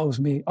he tells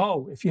me,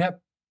 if you have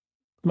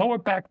lower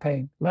back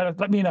pain,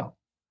 let me know.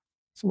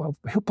 So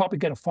he'll probably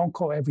get a phone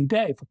call every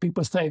day for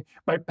people to say,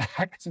 my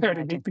back is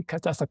hurting me,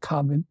 because that's a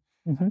common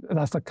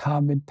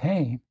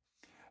pain.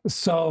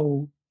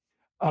 So,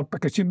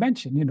 because you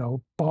mentioned,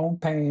 bone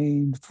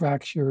pain,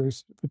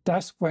 fractures, but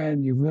that's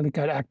when you really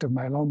got active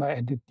myeloma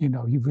and,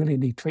 you really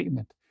need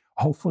treatment.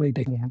 Hopefully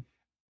they can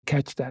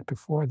catch that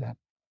before then.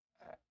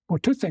 Well,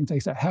 two things. They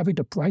said, having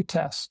the bright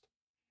test,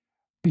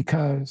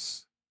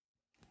 because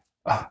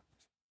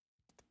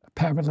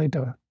apparently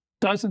there are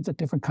dozens of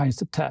different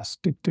kinds of tests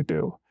to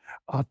do.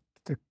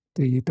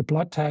 the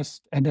blood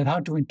tests, and then how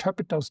to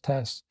interpret those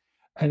tests.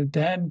 And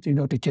then,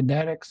 the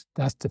genetics,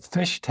 that's the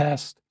FISH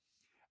test.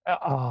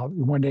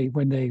 When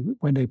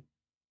they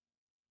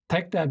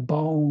take that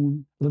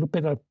bone, a little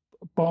bit of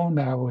bone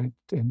marrow,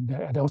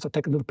 and also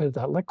take a little bit of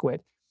that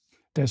liquid,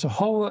 there's a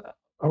whole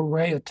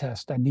array of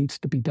tests that needs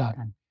to be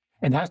done.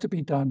 And has to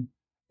be done,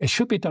 it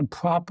should be done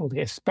properly,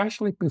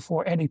 especially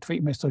before any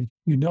treatment, so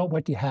you know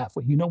what you have,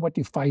 you know what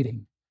you're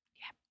fighting.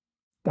 Yeah.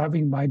 That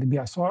reminded me,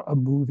 I saw a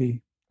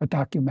movie, a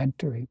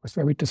documentary. It was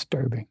very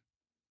disturbing.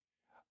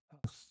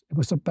 It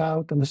was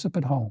about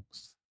Elizabeth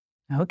Holmes.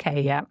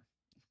 Okay, yeah.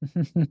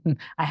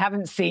 I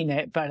haven't seen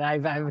it, but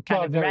I've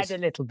kind of read a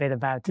little bit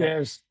about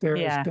it.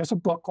 There's a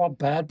book called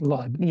Bad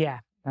Blood. Yeah,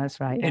 that's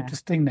right. Yeah.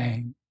 Interesting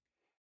name.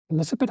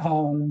 Elizabeth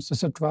Holmes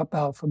is a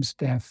dropout from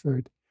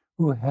Stanford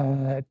who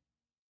had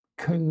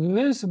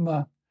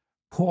charisma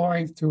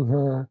pouring through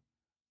her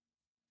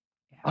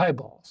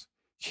eyeballs.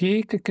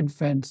 She could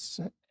convince,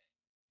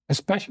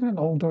 especially an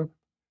older,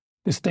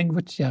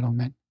 distinguished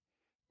gentleman,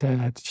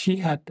 that she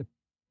had the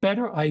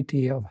better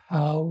idea of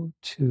how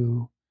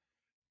to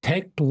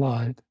take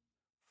blood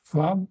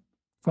from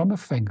her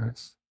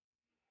fingers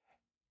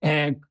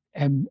and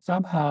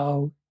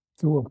somehow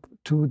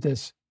through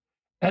this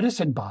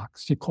Edison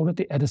box, she called it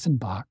the Edison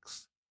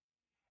box,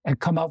 and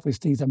come up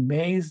with these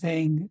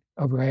amazing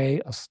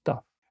array of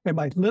stuff. And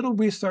my little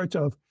research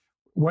of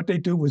what they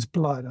do with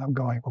blood, I'm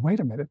going, well, wait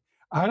a minute.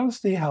 I don't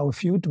see how a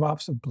few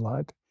drops of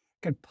blood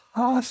can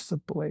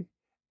possibly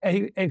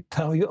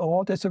tell you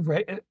all this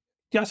array,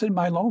 just in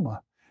myeloma,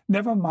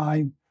 never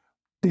mind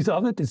these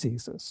other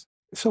diseases.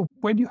 So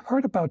when you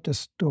heard about this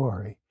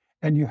story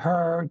and you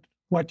heard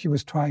what she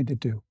was trying to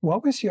do,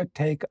 what was your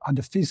take on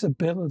the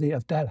feasibility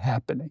of that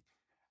happening?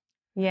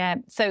 Yeah,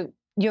 so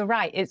you're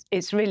right.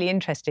 It's really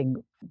interesting.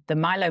 The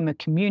myeloma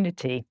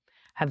community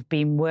have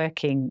been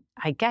working,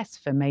 I guess,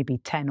 for maybe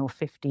 10 or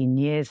 15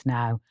 years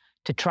now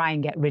to try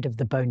and get rid of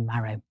the bone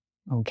marrow,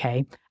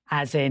 okay?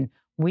 As in,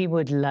 we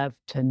would love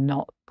to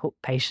not put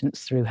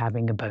patients through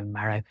having a bone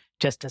marrow,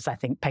 just as I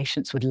think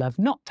patients would love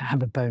not to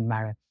have a bone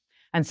marrow.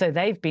 And so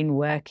they've been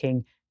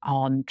working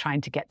on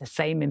trying to get the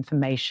same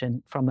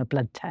information from a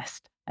blood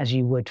test as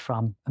you would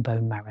from a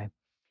bone marrow.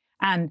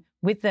 And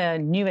with the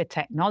newer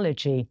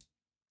technology,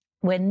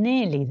 we're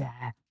nearly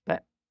there,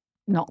 but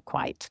not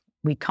quite.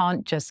 We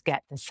can't just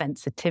get the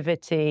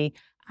sensitivity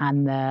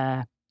and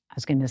I'm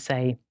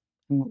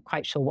not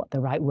quite sure what the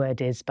right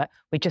word is, but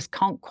we just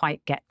can't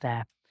quite get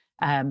there.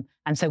 And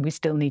so we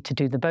still need to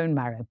do the bone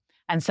marrow.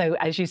 And so,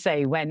 as you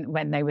say,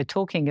 when they were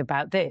talking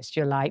about this,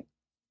 you're like,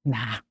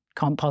 nah,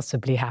 can't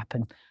possibly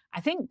happen. I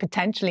think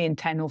potentially in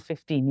 10 or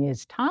 15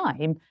 years'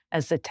 time,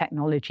 as the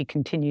technology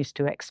continues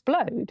to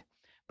explode.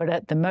 But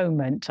at the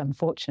moment,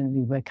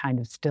 unfortunately, we're kind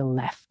of still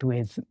left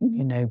with,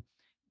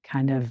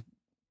 kind of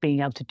being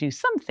able to do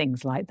some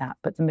things like that.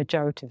 But the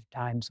majority of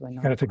times we're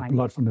not. Got to take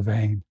blood from the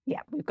vein.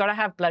 Yeah, we've got to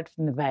have blood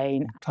from the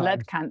vein.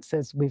 Blood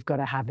cancers, we've got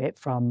to have it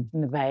from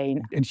the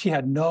vein. And she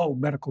had no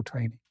medical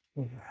training.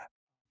 Mm-hmm.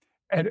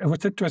 And it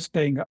was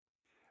interesting.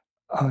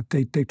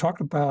 They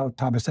talked about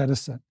Thomas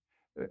Edison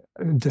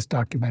in this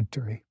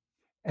documentary.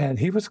 And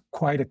he was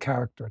quite a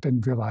character. I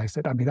didn't realize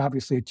it. I mean,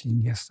 obviously a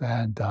genius.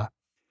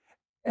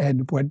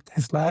 And when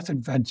his last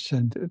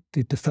invention,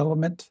 the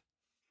filament,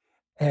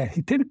 and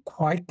he didn't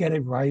quite get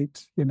it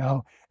right,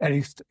 and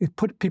he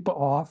put people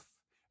off.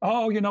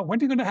 Oh, when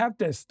are you going to have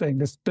this thing,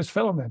 this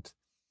filament?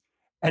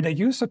 And they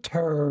used a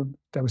term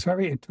that was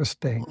very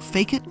interesting.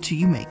 Fake it till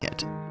you make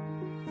it.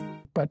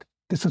 But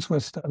this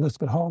was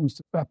Elizabeth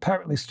Holmes'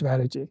 apparently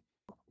strategy.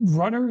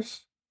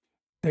 Runners,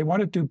 they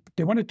want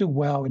to do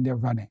well in their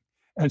running.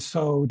 And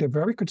so they're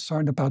very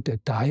concerned about their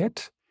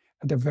diet,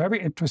 and they're very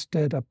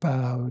interested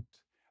about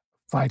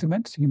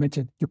vitamins. You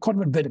call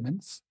them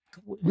vitamins.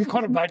 We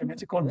call them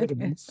vitamins, you call them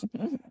vitamins.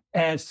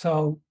 And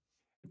so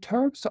in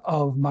terms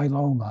of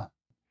myeloma,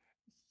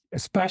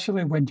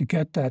 especially when you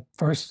get that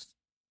first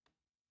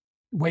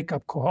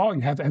wake-up call, oh,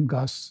 you have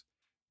MGUS,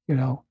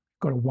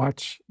 got to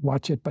watch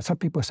it. But some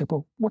people say,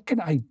 well, what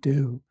can I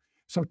do?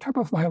 So in terms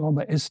of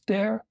myeloma, is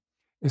there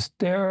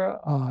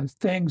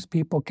things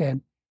people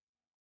can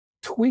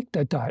tweak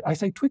their diet? I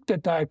say tweak their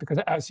diet because,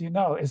 as you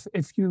know,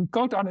 if you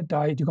go down a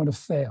diet, you're going to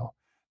fail.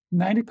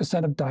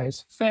 90% of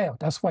diets fail.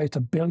 That's why it's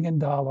a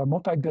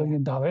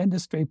multi-billion-dollar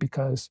industry,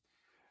 because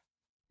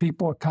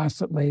people are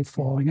constantly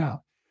falling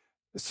out.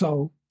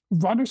 So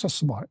runners are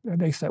smart. And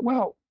they say,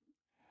 well,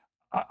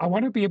 I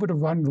want to be able to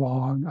run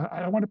long. I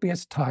don't want to be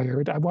as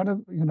tired. I want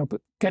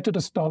to, get to the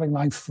starting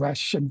line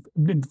fresh and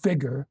in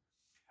vigor.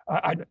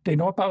 They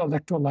know about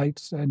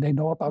electrolytes, and they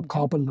know about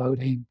carb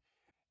loading,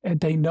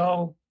 and they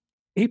know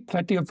eat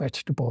plenty of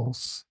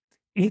vegetables,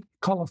 eat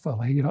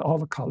colorfully, all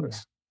the colors.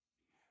 Yeah.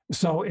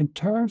 So in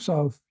terms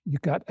of you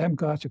got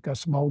MGUS, you got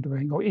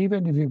smoldering, or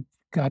even if you've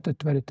got the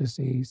dreaded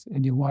disease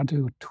and you want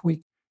to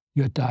tweak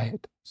your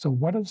diet. So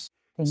what are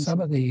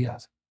some of the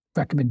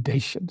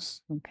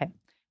recommendations? Okay.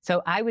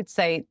 So I would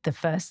say the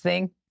first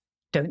thing,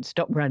 don't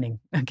stop running.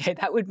 Okay,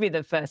 that would be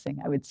the first thing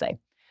I would say.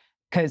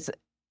 Because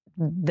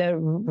the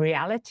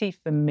reality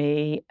for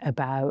me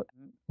about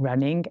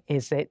running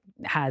is it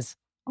has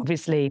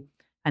obviously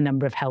a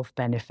number of health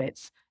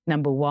benefits.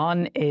 Number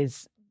one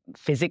is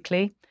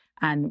physically,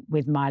 and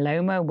with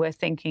myeloma, we're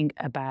thinking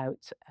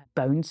about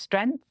bone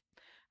strength.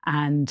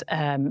 And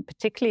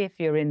particularly if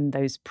you're in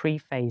those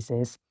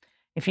pre-phases,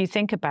 if you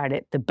think about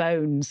it, the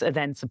bones are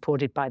then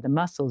supported by the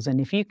muscles. And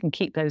if you can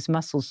keep those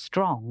muscles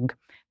strong,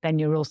 then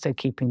you're also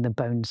keeping the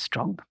bones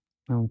strong,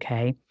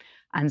 okay?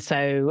 And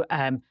so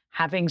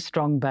having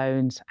strong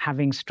bones,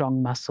 having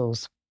strong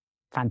muscles,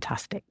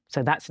 fantastic.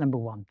 So that's number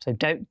one. So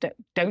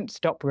don't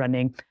stop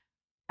running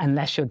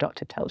unless your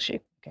doctor tells you.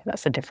 Okay,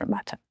 that's a different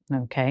matter,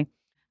 okay?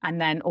 And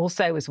then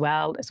also as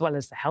well as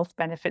the health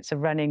benefits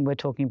of running, we're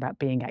talking about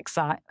being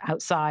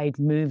outside,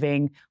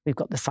 moving. We've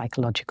got the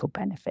psychological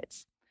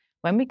benefits.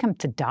 When we come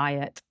to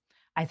diet,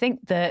 I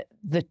think the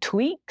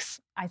tweaks,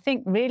 I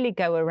think, really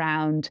go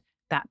around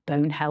that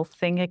bone health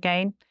thing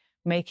again,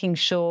 making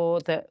sure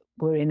that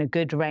we're in a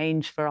good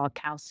range for our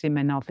calcium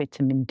and our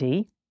vitamin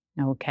D,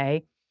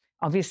 okay?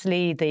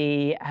 Obviously,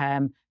 the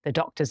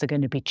doctors are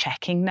going to be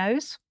checking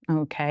those,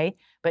 okay?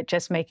 But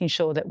just making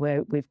sure that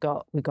we've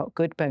got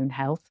good bone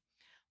health.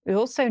 We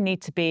also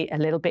need to be a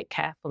little bit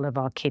careful of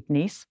our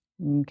kidneys,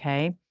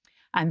 okay?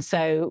 And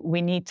so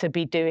we need to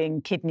be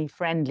doing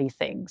kidney-friendly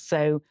things.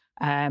 So,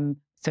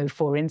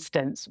 for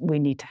instance, we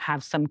need to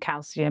have some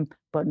calcium,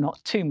 but not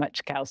too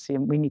much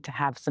calcium. We need to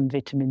have some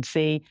vitamin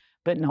C,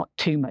 but not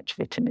too much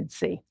vitamin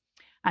C.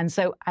 And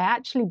so I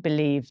actually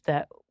believe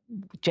that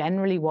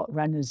generally what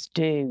runners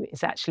do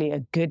is actually a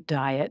good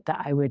diet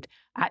that I would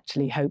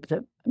actually hope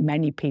that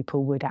many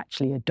people would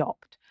actually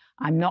adopt.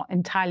 I'm not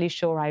entirely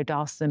sure I'd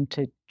ask them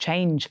to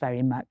change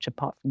very much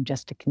apart from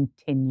just to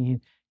continue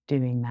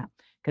doing that.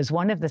 Because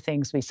one of the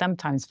things we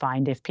sometimes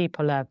find, if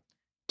people are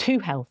too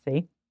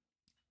healthy,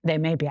 they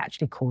maybe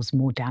actually cause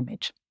more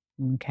damage,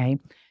 okay?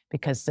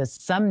 Because there's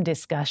some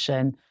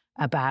discussion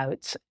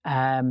about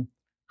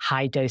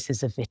high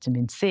doses of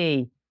vitamin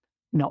C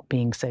not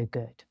being so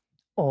good,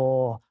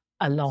 or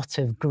a lot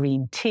of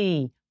green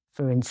tea,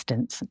 for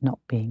instance, not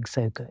being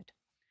so good.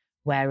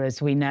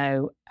 Whereas we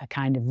know a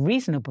kind of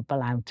reasonable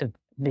amount of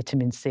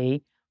vitamin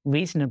C,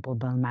 reasonable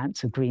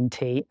amounts of green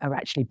tea are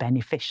actually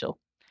beneficial.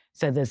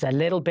 So there's a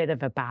little bit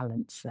of a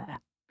balance there.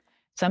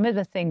 Some of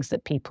the things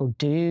that people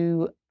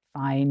do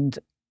find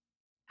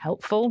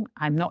helpful,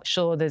 I'm not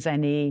sure there's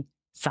any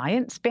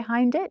science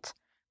behind it,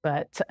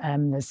 but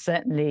there's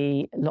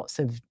certainly lots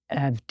of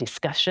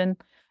discussion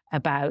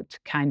about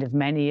kind of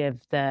many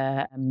of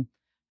the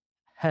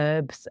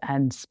herbs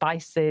and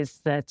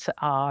spices that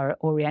our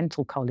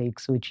Oriental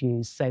colleagues would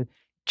use. So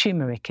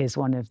turmeric is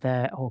one of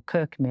or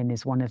curcumin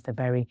is one of the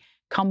very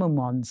common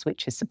ones,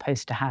 which is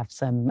supposed to have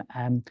some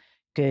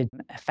good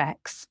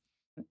effects.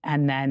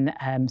 And then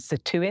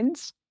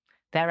sirtuins,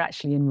 they're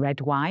actually in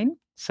red wine.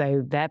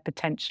 So they're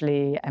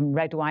potentially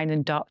red wine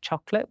and dark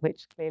chocolate,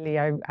 which clearly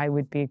I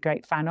would be a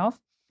great fan of.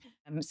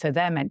 So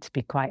they're meant to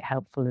be quite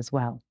helpful as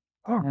well.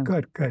 Oh,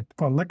 good.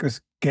 Well,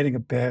 liquor's getting a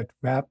bad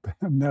rap.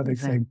 Now they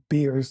say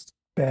beer's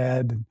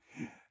bad.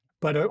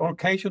 But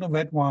occasional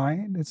red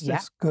wine is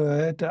just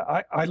good.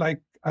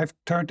 I've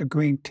turned to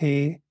green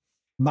tea.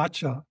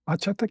 Matcha, I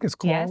think it's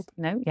called.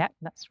 Yes,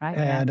 that's right.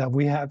 And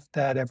we have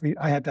that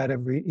I have that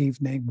every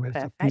evening with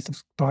a piece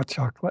of dark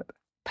chocolate.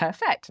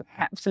 Perfect.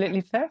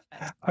 Absolutely perfect.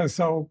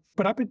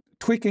 But I've been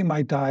tweaking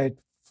my diet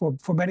for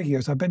many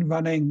years. I've been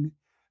running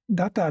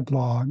not that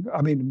long.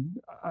 I mean,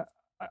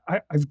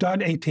 I've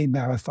done 18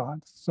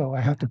 marathons, so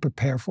I have to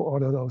prepare for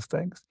all of those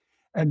things.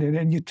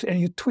 And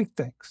you tweak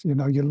things, you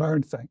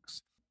learn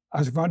things.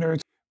 As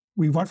runners,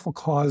 we run for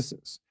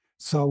causes.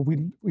 So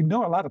we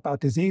know a lot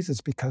about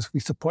diseases because we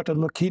support the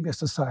Leukemia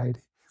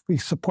Society. We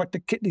support the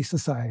Kidney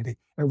Society.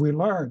 And we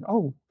learn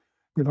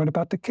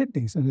about the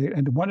kidneys.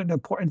 And one of the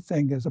important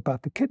things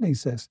about the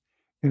kidneys is,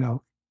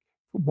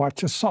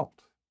 watch your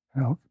salt.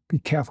 Be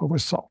careful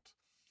with salt.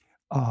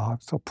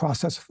 So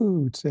processed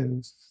foods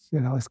is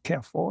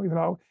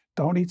careful.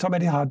 Don't eat so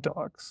many hot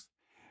dogs.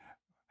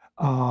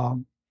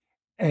 And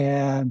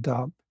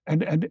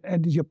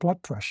your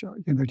blood pressure.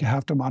 You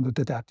have to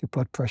monitor that. Your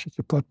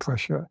blood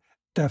pressure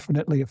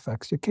definitely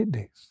affects your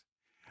kidneys.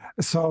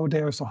 So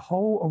there's a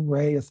whole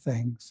array of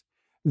things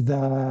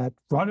that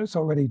runners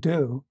already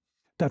do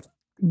that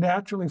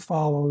naturally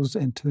follows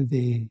into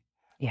the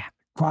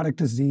chronic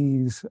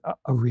disease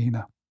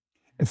arena.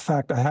 In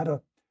fact,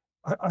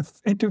 I've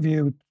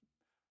interviewed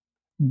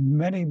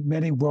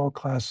many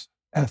world-class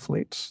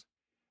athletes.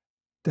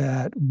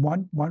 That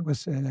one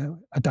was a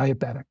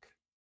diabetic,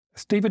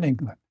 Stephen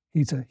England.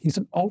 He's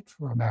an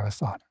ultra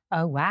marathoner.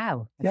 Oh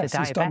wow! He's a diabetic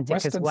he's done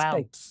Western as well.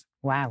 States.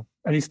 Wow!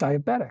 And he's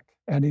diabetic,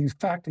 and in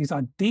fact, he's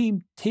on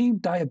team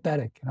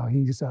diabetic.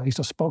 He's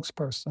a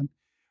spokesperson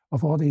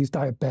of all these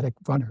diabetic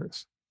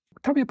runners.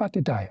 Tell me about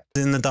the diet.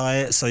 In the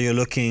diet, so you're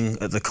looking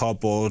at the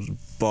cardboard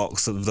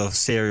box of the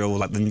cereal,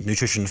 like the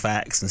nutrition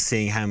facts, and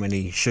seeing how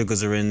many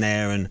sugars are in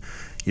there, and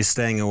you're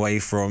staying away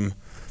from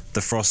the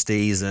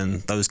Frosties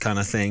and those kind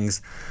of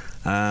things.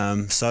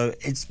 So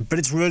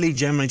it's really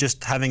generally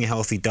just having a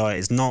healthy diet.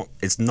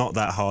 It's not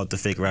that hard to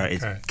figure out.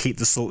 Okay. Keep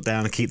the salt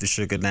down and keep the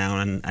sugar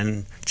down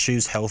and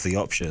choose healthy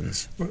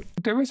options.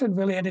 There isn't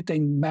really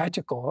anything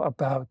magical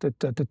about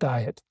the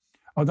diet.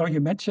 Although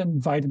you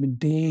mentioned vitamin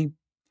D,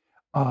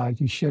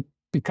 you should,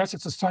 because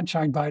it's a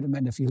sunshine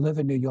vitamin, if you live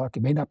in New York,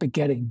 you may not be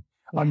getting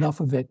enough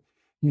of it.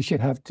 You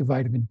should have the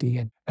vitamin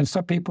D. And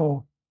some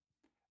people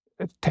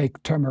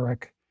take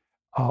turmeric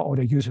or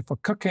they use it for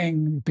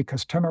cooking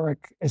because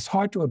turmeric is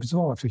hard to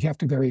absorb. So you have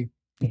to be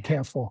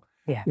careful.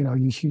 Yeah. You know,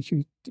 you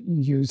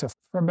use a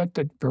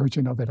fermented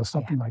version of it or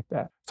something like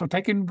that. So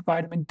taking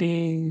vitamin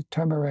D,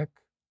 turmeric,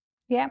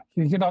 Yeah.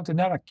 you know, they're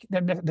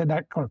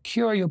not going to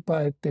cure you,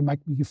 but they make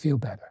you feel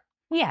better.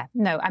 Yeah.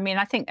 No, I mean,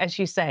 I think, as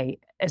you say,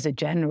 as a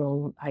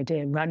general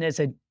idea, runners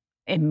are,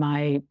 in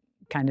my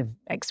kind of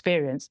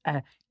experience,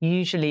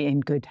 usually in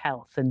good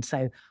health. And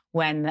so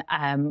when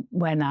I'm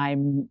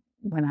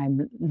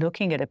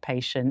looking at a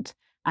patient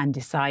and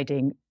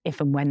deciding if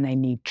and when they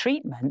need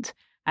treatment,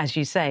 as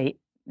you say,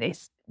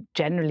 it's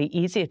generally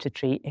easier to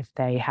treat if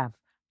they have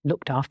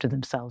looked after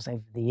themselves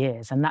over the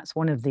years. And that's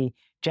one of the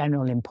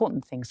general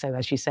important things. So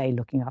as you say,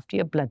 looking after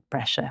your blood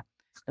pressure,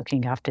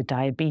 looking after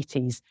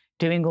diabetes,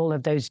 doing all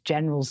of those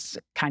general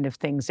kind of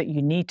things that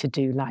you need to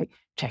do, like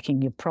checking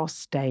your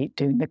prostate,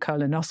 doing the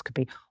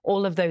colonoscopy,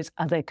 all of those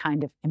other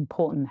kind of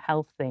important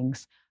health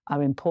things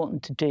are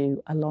important to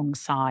do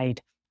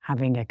alongside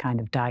having a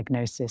kind of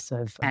diagnosis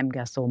of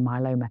MGUS or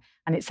myeloma.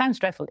 And it sounds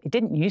dreadful. It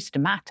didn't used to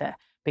matter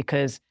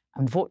because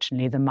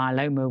unfortunately the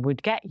myeloma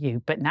would get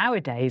you. But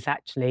nowadays,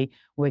 actually,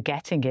 we're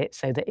getting it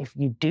so that if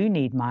you do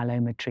need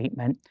myeloma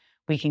treatment,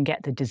 we can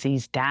get the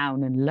disease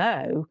down and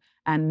low.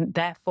 And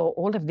therefore,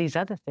 all of these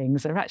other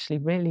things are actually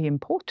really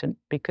important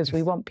because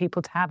we want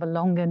people to have a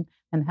long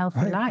and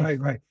healthy life.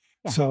 Right.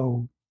 Yeah.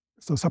 So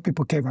some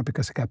people came around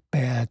because they got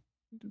bad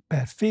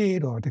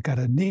feet or they got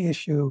a knee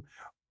issue,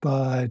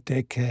 but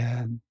they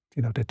can,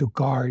 you know, they do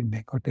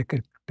gardening or they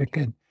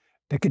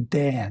could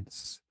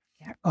dance.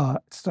 Yeah.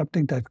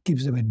 Something that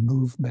keeps them in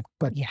movement,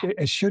 but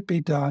it should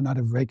be done on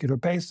a regular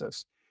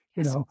basis.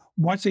 Yes. You know,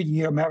 once a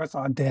year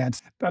marathon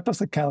dance, that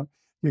doesn't count.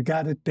 You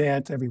got to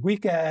dance every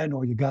weekend,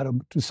 or you got to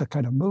do some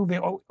kind of moving,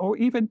 or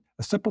even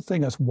a simple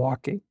thing as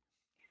walking.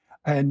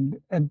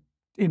 And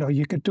you know,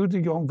 you could do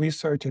your own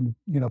research, and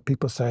you know,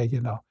 people say,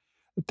 you know,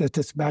 there's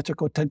this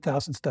magical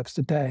 10,000 steps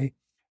a day.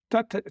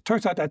 It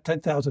turns out that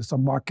 10,000 is a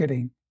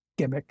marketing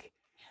gimmick,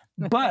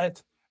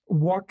 but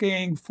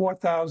walking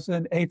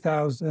 4,000,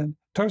 8,000.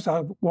 Turns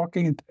out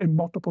walking in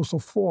multiples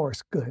of 4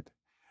 is good.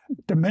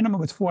 The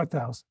minimum is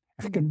 4,000.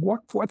 If you can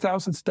walk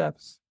 4,000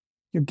 steps,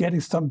 you're getting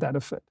some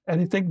benefit.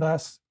 Anything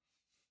less,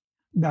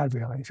 not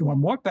really. If you want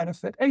more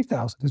benefit,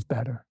 8,000 is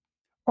better.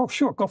 Oh,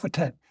 sure, go for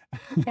 10.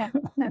 Yeah,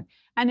 no.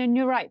 And then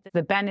you're right,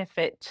 the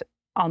benefit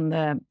on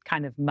the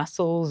kind of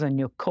muscles and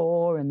your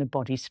core and the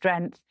body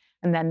strength.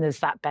 And then there's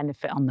that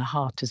benefit on the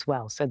heart as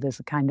well. So there's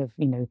a kind of,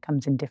 you know,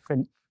 comes in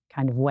different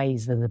kind of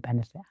ways that the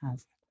benefit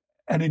has.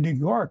 And in New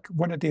York,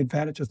 one of the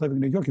advantages of living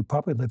in New York, you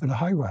probably live in a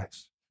high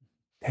rise.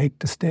 Take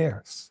the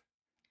stairs.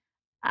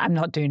 I'm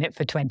not doing it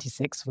for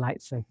 26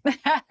 flights. So.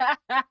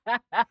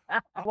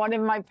 One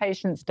of my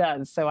patients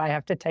does, so I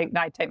take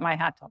my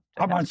hat off.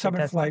 I'm on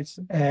 7 flights,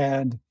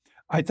 and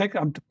I think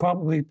I'm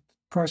probably the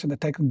person that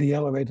takes the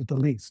elevator the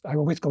least. I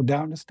always go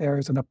down the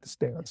stairs and up the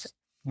stairs.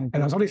 And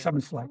there's only 7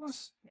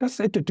 flights. Let's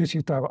introduce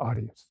you to our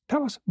audience.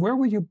 Tell us, where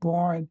were you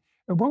born,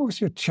 and what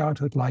was your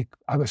childhood like?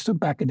 I was still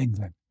back in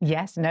England.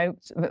 Yes, no,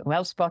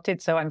 well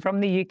spotted. So I'm from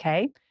the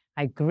UK.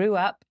 I grew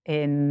up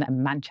in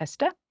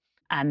Manchester.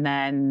 And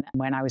then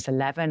when I was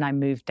 11, I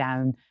moved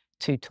down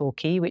to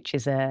Torquay, which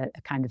is a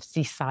kind of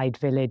seaside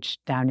village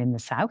down in the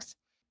south.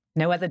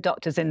 No other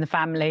doctors in the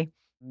family.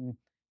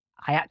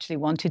 I actually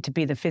wanted to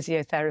be the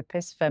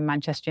physiotherapist for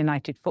Manchester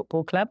United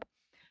Football Club.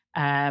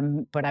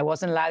 But I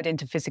wasn't allowed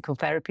into physical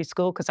therapy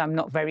school because I'm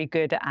not very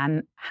good at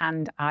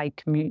hand-eye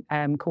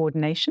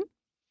coordination.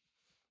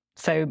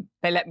 So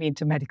they let me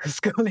into medical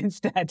school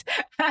instead.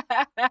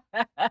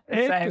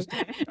 As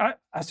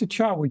a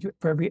child, were you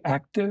very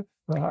active,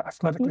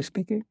 athletically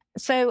speaking?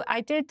 So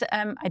I did.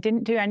 I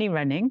didn't do any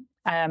running.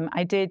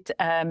 I did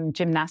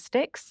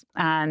gymnastics,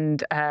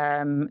 and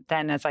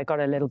then as I got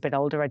a little bit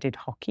older, I did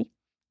hockey.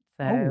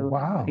 So, oh,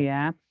 wow!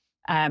 Yeah,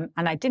 and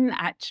I didn't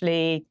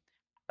actually.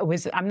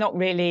 I'm not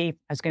really.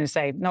 I was going to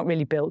say not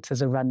really built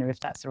as a runner, if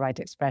that's the right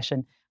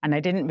expression. And I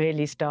didn't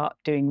really start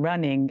doing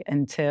running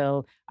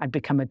until I'd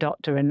become a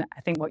doctor. And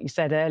I think what you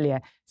said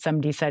earlier,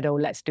 somebody said, "Oh,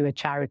 let's do a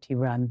charity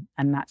run,"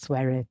 and that's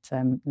where it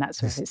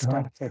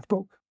started.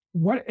 But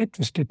what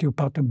interested you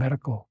about the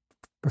medical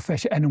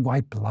profession, and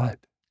why blood?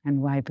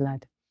 And why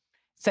blood?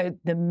 So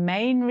the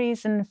main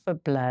reason for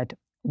blood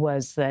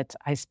was that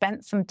I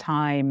spent some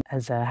time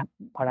as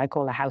what I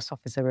call a house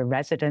officer, a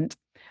resident,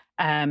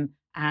 and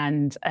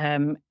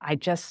I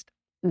just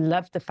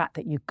loved the fact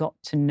that you got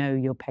to know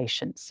your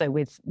patients. So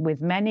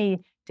with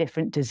many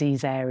different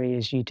disease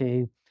areas you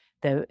do,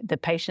 the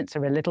patients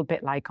are a little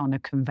bit like on a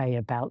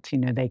conveyor belt. You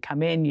know, they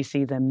come in, you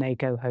see them, they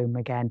go home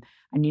again,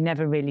 and you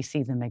never really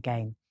see them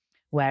again.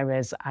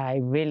 whereas I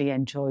really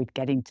enjoyed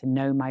getting to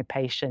know my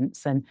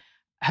patients and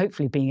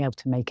hopefully being able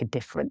to make a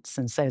difference.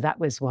 And so that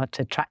was what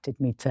attracted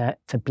me to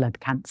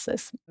blood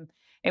cancers.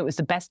 It was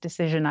the best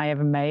decision I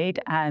ever made,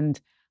 and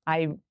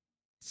I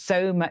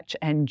so much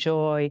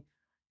enjoy.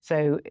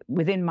 So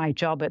within my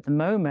job at the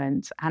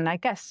moment, and I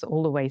guess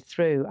all the way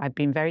through, I've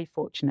been very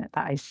fortunate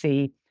that I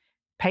see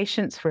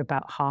patients for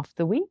about half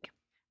the week,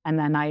 and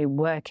then I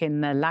work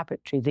in the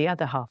laboratory the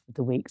other half of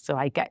the week. So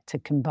I get to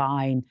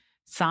combine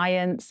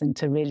science and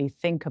to really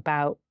think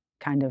about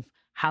kind of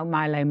how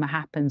myeloma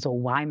happens or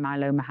why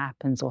myeloma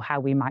happens or how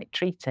we might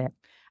treat it.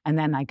 And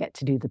then I get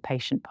to do the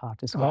patient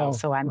part as well.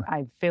 So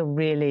I feel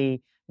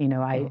really,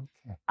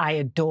 I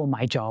adore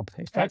my job,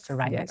 if that's the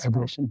right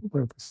expression.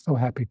 We're so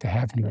happy to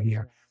have you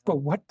here. But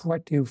what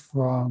brought you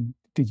from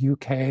the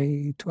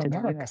UK to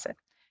America?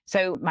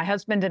 So my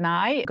husband and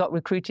I got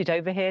recruited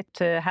over here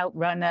to help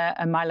run a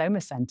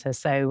myeloma center.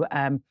 So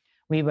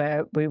we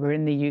were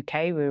in the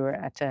UK. We were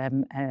at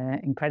an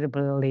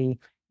incredibly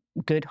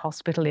good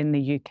hospital in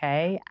the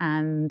UK,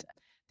 and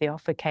the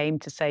offer came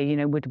to say,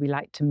 would we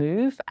like to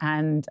move?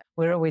 And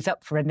we're always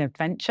up for an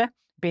adventure,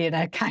 be it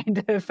a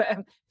kind of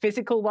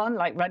physical one,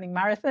 like running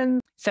marathons.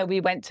 So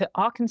we went to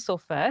Arkansas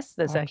first.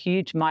 There's a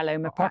huge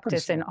myeloma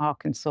practice in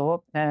Arkansas,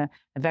 a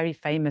very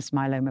famous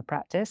myeloma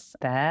practice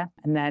there.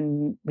 And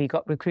then we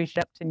got recruited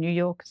up to New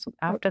York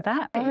after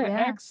that.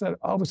 Excellent.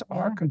 Oh, it was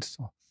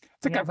Arkansas. I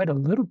think I read a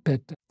little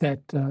bit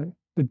that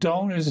the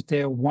donors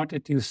there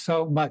wanted you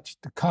so much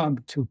to come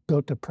to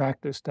build the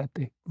practice that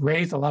they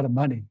raised a lot of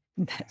money.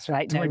 That's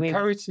right. To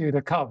encourage you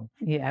to come.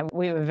 Yeah,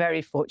 we were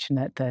very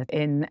fortunate that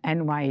in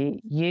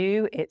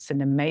NYU, it's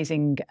an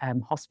amazing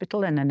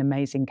hospital and an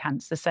amazing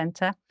cancer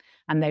center.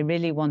 And they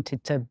really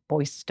wanted to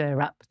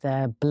bolster up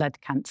the blood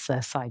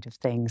cancer side of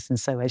things. And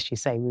so, as you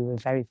say, we were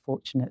very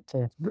fortunate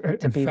to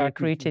be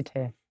recruited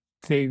here.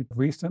 They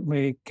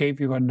recently gave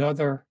you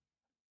another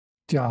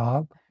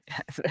job.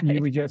 That's right.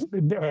 You were just,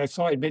 I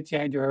saw in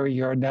mid-January,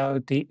 you're now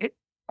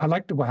I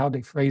like how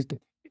they phrased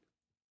it,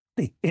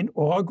 the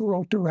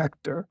inaugural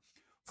director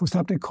for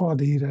something called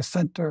the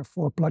Center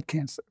for Blood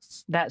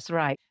Cancers. That's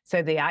right.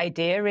 So the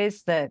idea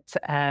is that,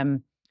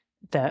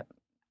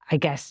 I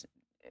guess,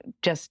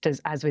 just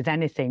as with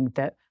anything,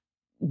 that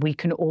we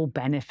can all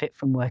benefit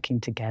from working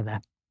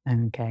together.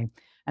 Okay.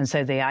 And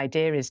so the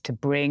idea is to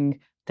bring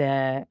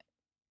not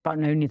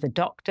only the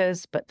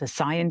doctors, but the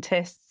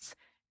scientists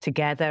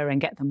together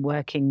and get them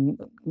working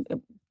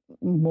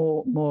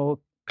more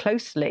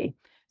closely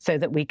so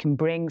that we can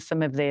bring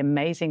some of the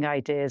amazing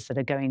ideas that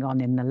are going on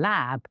in the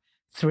lab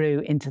through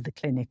into the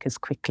clinic as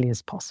quickly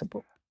as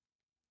possible.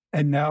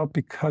 And now,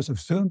 because of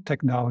Zoom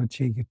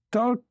technology, you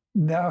don't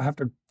now have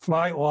to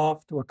fly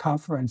off to a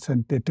conference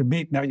and to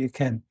meet. Now you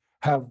can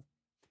have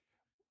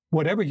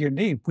whatever you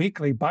need,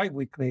 weekly,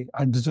 bi-weekly,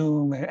 on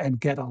Zoom and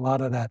get a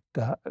lot of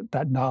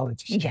that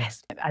knowledge.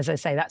 Yes. As I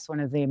say, that's one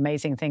of the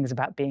amazing things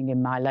about being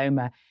in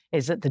myeloma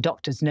is that the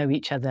doctors know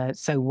each other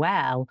so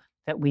well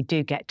that we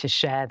do get to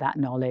share that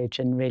knowledge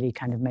and really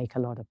kind of make a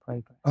lot of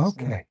progress.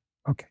 Okay.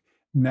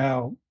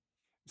 Now,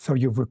 so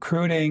you're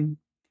recruiting.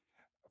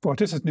 Well,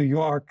 this is New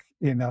York.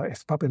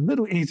 It's probably a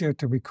little easier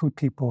to recruit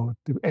people.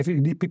 If you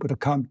need people to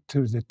come to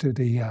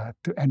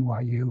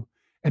NYU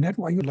and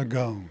NYU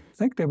Lagone. I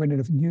think they were in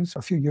the news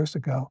a few years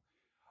ago.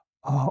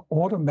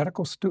 All the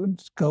medical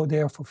students go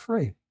there for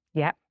free.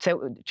 Yeah,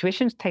 so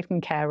tuition's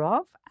taken care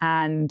of.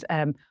 And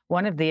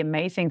one of the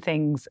amazing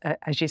things,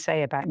 as you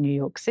say, about New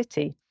York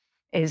City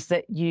is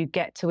that you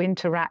get to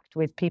interact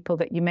with people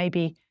that you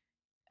maybe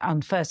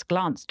on first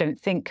glance don't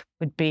think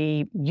would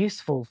be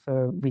useful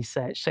for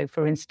research. So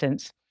for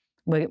instance,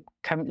 we're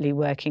currently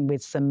working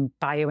with some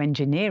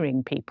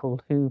bioengineering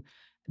people who,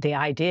 the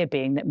idea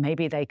being that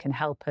maybe they can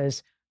help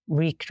us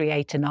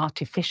recreate an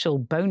artificial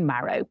bone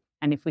marrow.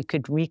 And if we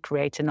could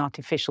recreate an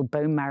artificial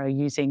bone marrow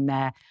using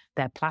their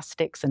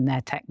plastics and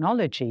their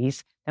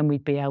technologies, then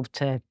we'd be able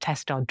to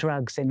test our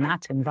drugs in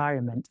that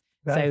environment.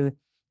 So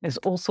there's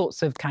all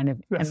sorts of kind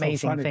of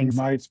amazing things. It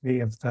reminds me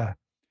of that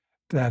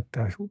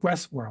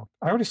Westworld.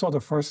 I only saw the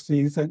first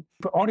season,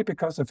 but only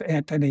because of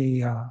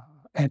Anthony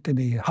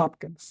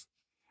Hopkins.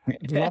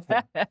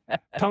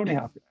 Tony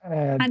Hopkins.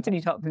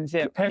 Anthony Hopkins,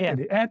 yeah.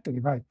 Anthony,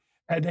 right.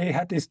 And they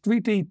had these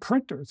 3D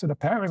printers, and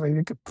apparently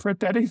you could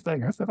print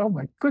anything. I said, oh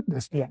my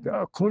goodness,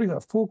 including a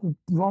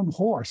full-grown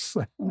horse.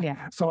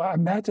 Yeah. So I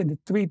imagine the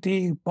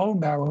 3D bone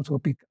marrows will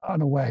be on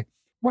the way.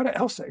 What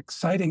else is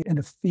exciting in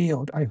the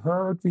field? I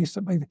heard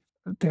recently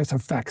there's a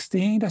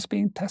vaccine that's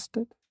being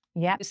tested.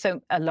 Yeah,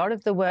 so a lot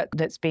of the work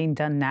that's being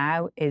done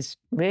now is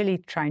really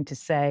trying to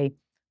say,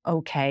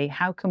 okay,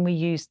 how can we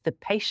use the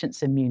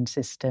patient's immune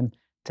system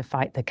to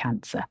fight the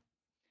cancer?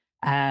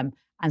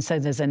 And so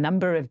there's a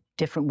number of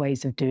different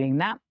ways of doing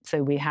that.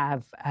 So we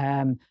have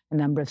a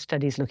number of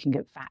studies looking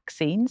at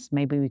vaccines.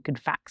 Maybe we could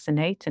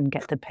vaccinate and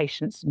get the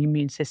patient's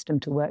immune system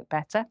to work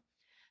better.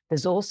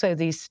 There's also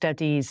these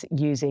studies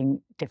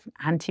using different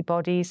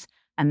antibodies.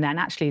 And then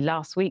actually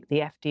last week,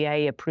 the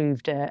FDA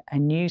approved a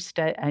new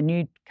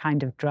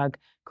kind of drug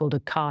called a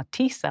CAR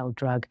T-cell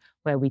drug,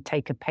 where we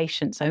take a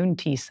patient's own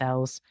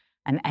T-cells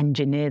and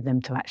engineer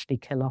them to actually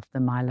kill off the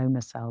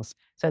myeloma cells.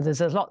 So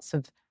there's lots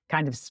of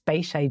kind of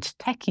space-age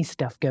techie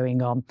stuff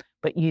going on,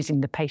 but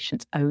using the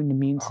patient's own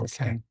immune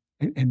system.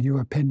 In your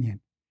opinion,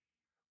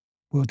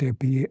 will there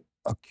be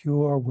a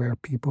cure where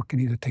people can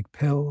either take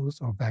pills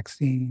or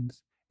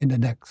vaccines in the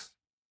next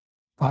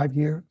 5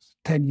 years,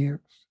 10 years?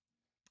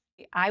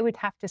 I would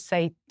have to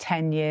say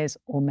 10 years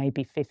or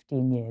maybe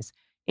 15 years.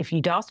 If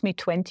you'd asked me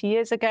 20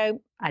 years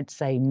ago, I'd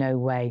say no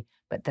way.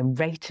 But the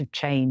rate of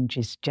change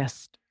is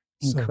just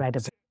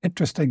incredible. So,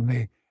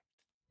 interestingly,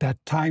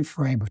 that time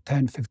frame of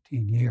 10,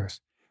 15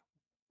 years,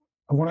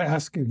 I want to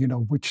ask you,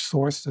 which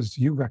sources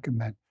you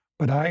recommend,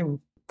 but I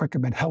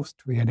recommend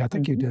HealthTree, and I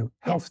think you do,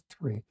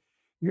 HealthTree,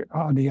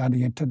 on the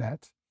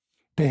internet.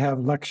 They have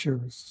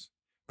lectures,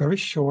 very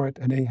short,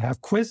 and they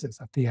have quizzes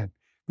at the end.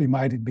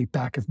 Reminded me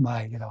back of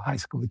my, high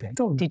school days.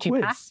 Oh, did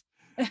you pass?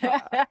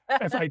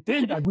 If I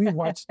did, we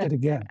watched it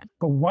again.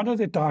 But one of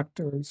the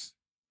doctors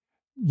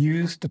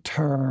used the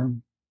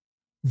term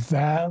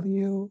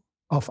value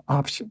of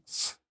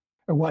options.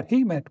 And what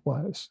he meant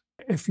was,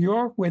 if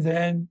you're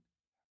within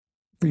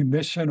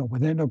remission or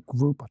within a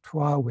group or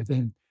trial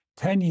within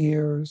 10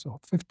 years or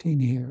 15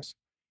 years,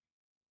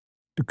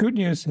 the good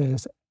news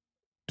is,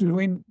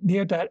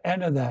 near that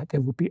end of that,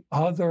 there will be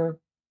other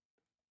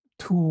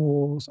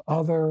tools,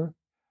 other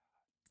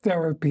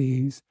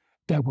therapies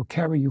that will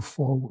carry you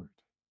forward.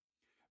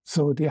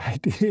 So the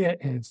idea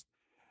is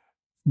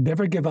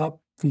never give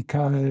up,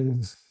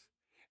 because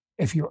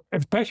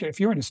especially if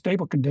you're in a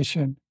stable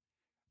condition,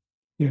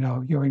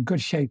 you're in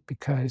good shape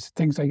because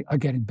things are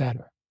getting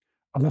better.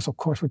 Unless, of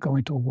course, we're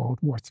going to World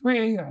War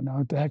III, I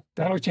know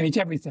that'll change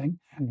everything.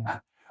 Yeah.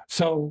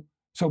 So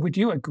would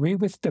you agree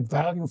with the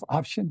value of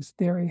options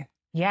theory?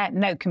 Yeah,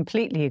 no,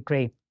 completely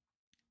agree.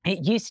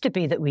 It used to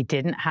be that we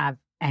didn't have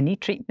any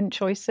treatment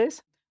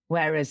choices,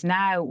 whereas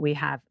now we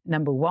have,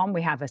 number one,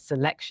 we have a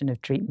selection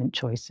of treatment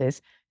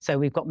choices. So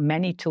we've got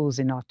many tools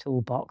in our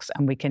toolbox,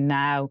 and we can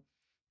now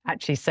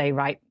actually say,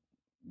 right,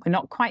 we're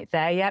not quite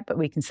there yet, but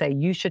we can say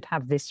you should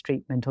have this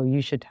treatment or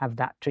you should have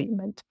that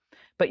treatment.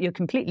 But you're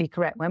completely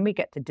correct. When we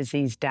get the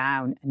disease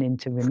down and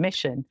into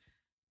remission,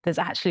 there's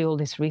actually all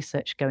this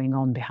research going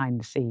on behind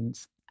the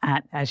scenes.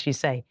 And as you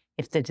say,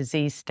 if the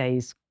disease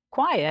stays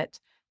quiet,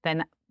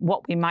 then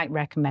what we might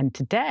recommend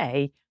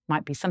today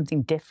might be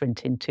something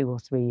different in 2 or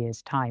 3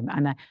 years' time.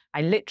 And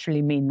I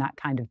literally mean that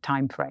kind of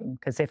time frame,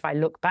 because if I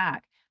look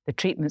back, the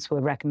treatments we're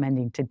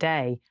recommending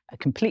today are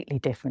completely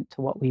different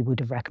to what we would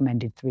have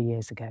recommended 3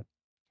 years ago.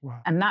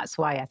 Wow. And that's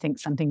why I think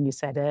something you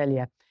said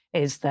earlier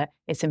is that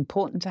it's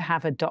important to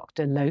have a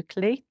doctor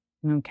locally,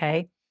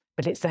 okay?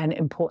 But it's then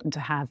important to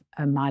have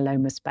a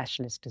myeloma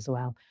specialist as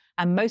well.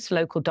 And most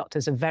local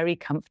doctors are very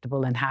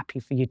comfortable and happy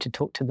for you to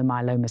talk to the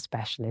myeloma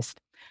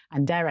specialist.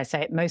 And dare I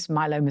say it, most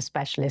myeloma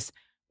specialists,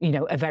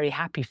 are very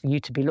happy for you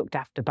to be looked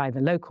after by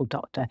the local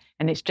doctor.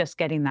 And it's just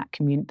getting that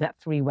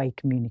three-way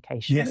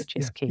communication, which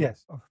is key.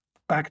 Yes.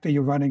 Back to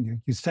your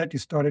running, you said you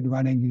started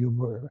running, you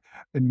were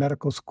in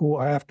medical school,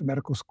 or after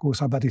medical school,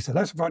 somebody said,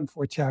 let's run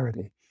for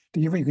charity. Do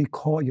you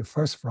recall your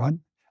first run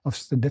of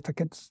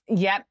significance?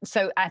 Yeah,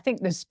 so I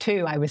think there's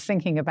two. I was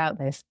thinking about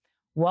this.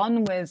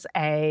 One was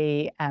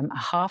a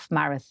half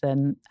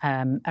marathon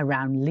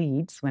around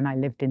Leeds, when I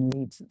lived in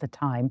Leeds at the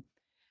time.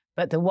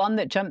 But the one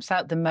that jumps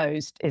out the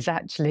most is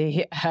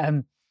actually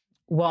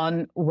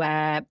one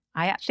where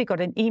I actually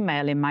got an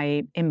email in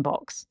my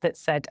inbox that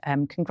said,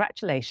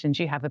 congratulations,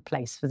 you have a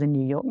place for the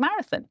New York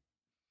Marathon.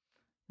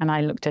 And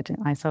I looked at it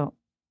and I thought,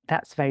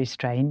 that's very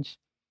strange.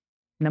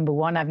 Number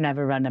one, I've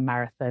never run a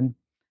marathon.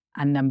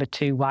 And number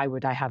two, why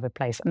would I have a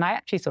place? And I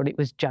actually thought it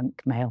was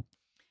junk mail.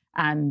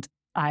 And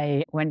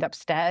I went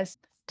upstairs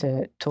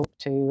to talk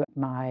to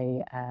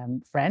my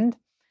friend,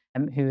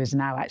 who has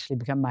now actually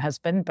become my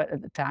husband, but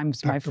at the time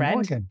was my friend,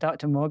 Morgan.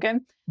 Dr.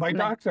 Morgan. My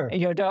doctor.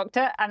 Your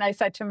doctor. And I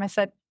said to him,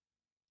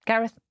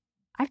 Gareth,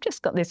 I've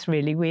just got this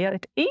really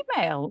weird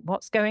email.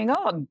 What's going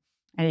on?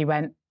 And he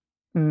went,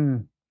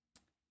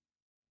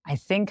 I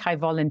think I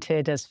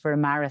volunteered us for a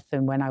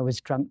marathon when I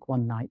was drunk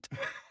one night.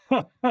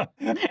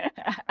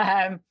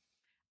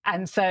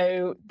 And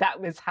so that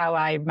was how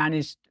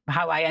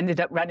I ended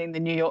up running the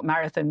New York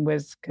Marathon,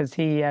 was because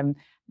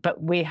but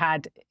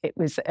it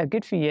was a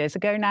good few years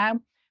ago now,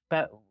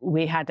 but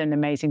we had an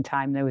amazing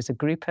time. There was a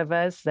group of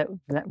us that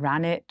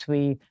ran it.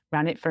 We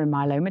ran it for a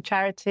myeloma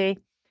charity.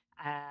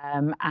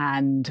 And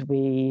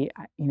I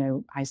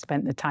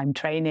spent the time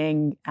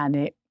training, and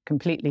it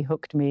completely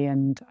hooked me,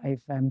 and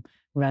I've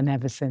run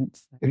ever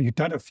since. You've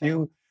done a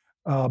few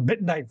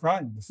midnight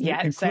runs,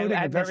 including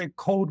a very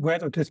cold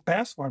weather, this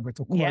past one, with,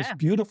 of course,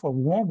 beautiful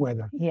warm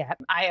weather. Yeah,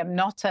 I am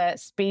not a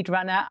speed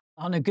runner.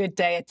 On a good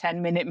day, a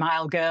 10-minute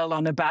mile girl.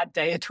 On a bad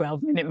day, a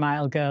 12-minute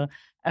mile girl.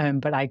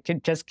 But I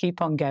could just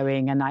keep on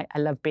going, and I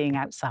love being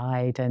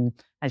outside. And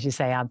as you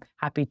say, I'm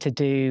happy to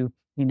do,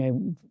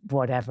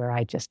 whatever.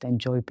 I just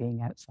enjoy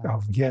being outside.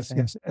 Oh, yes.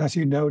 As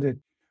you noted,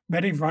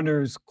 many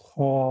runners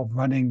call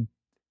running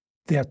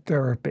their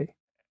therapy.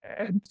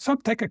 And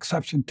some take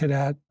exception to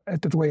that.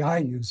 The way I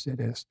use it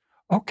is,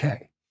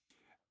 okay,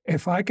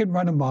 if I can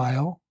run a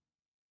mile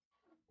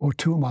or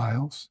 2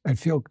 miles and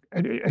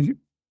you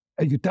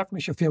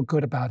definitely should feel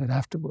good about it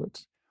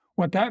afterwards.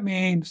 What that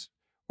means,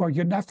 well,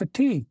 you're not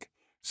fatigued.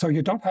 So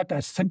you don't have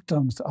that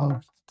symptoms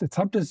of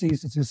some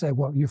diseases. You say,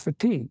 well, you're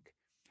fatigued.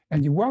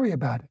 And you worry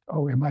about it.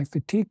 Oh, am I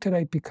fatigued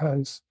today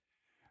because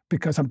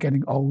I'm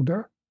getting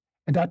older?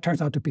 And that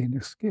turns out to be an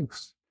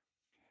excuse.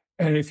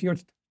 And if you're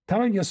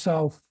telling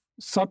yourself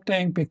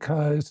something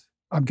because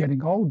I'm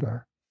getting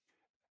older,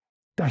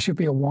 that should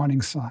be a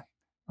warning sign,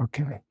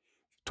 okay?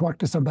 Talk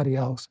to somebody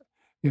else,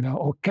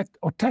 or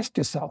test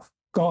yourself.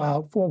 Go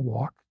out for a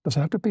walk.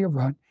 Doesn't have to be a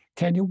run.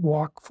 Can you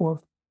walk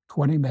for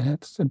 20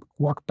 minutes and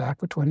walk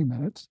back for 20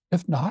 minutes?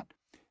 If not,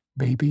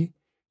 maybe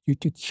you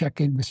should check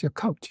in with your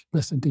coach,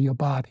 listen to your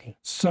body.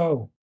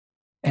 So,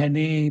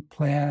 any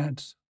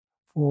plans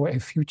for a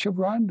future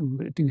run?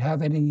 Do you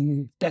have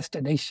any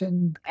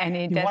destination?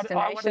 Any destination?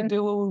 I want to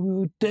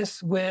do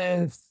this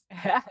with,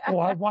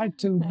 or I want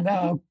to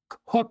now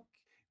hook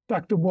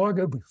Dr.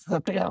 Morgan with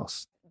something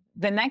else.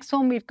 The next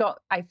one we've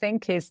got, I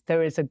think, is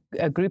there is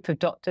a group of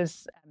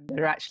doctors that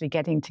are actually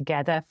getting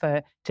together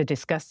to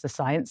discuss the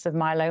science of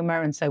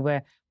myeloma. And so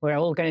we're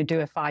all going to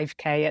do a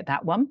 5K at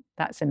that one.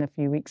 That's in a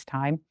few weeks'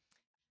 time.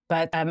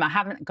 But I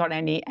haven't got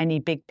any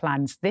big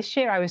plans. This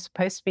year I was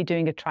supposed to be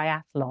doing a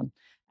triathlon.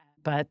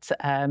 But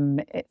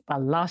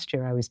last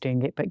year I was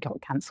doing it, but got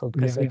cancelled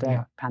because of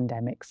the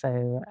pandemic.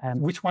 So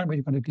which one were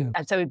you going to do?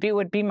 So it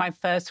would be my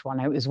first one.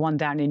 It was one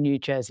down in New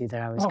Jersey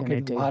that I was going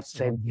to do.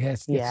 So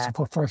yes,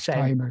 for first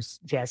timers.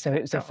 Yeah, so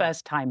it was a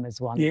first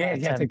timers one. Yeah,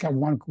 but, they got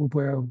one group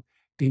where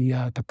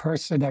the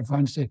person that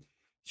runs it,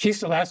 she's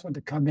the last one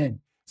to come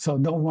in, so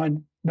no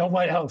one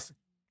else.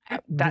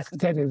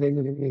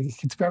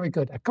 It's very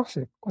good.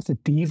 What's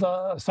it,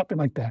 Diva or something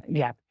like that?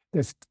 Yeah.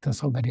 There's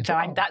so many.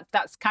 So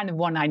that's kind of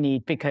one I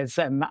need because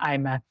I'm,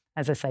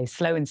 as I say,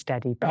 slow and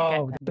steady.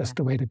 But that's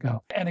the way to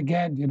go. And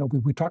again,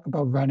 we talk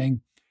about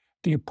running.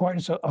 The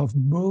importance of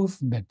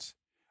movement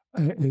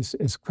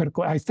is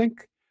critical. I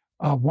think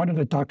one of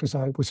the doctors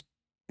I was,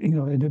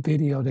 in the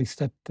video, they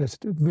said that's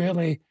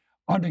really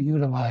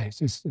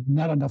underutilized. It's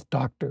not enough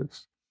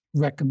doctors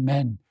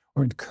recommend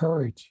or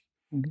encourage,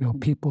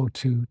 people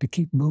to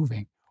keep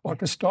moving or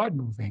to start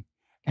moving,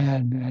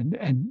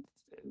 and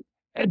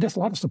there's a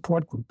lot of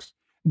support groups.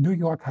 New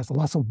York has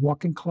lots of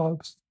walking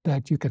clubs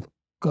that you can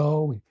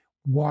go and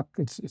walk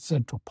at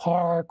Central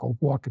Park or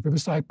walk at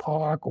Riverside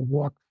Park or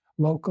walk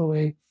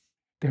locally.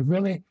 They're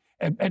really,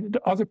 and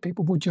other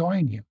people will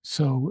join you.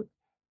 So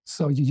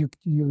you're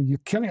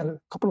killing a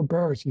couple of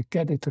birds. You're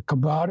getting the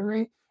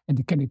camaraderie and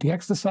you're getting the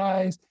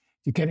exercise,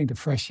 you're getting the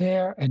fresh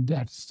air, and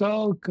that's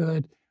so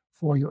good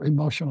for your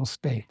emotional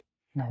state.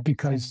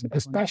 Because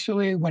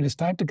especially when it's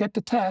time to get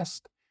the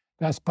test,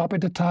 that's probably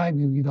the time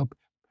you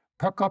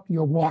perk up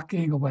your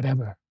walking or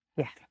whatever.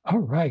 Yeah. All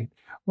right.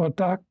 Well,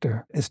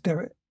 doctor, is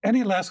there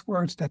any last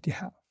words that you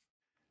have?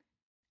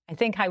 I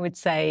think I would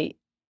say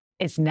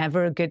it's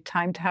never a good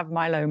time to have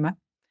myeloma.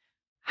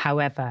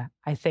 However,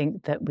 I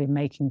think that we're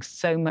making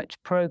so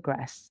much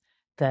progress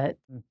that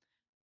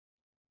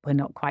we're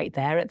not quite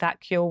there at that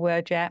cure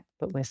word yet,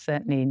 but we're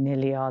certainly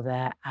nearly are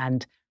there.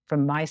 And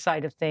from my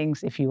side of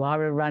things, if you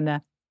are a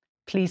runner,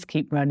 please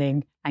keep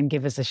running and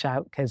give us a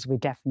shout because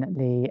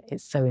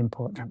it's so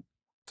important.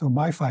 So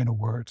my final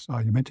words,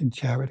 you mentioned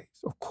charities.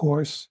 Of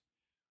course,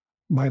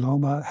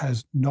 myeloma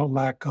has no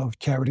lack of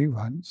charity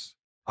runs.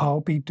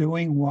 I'll be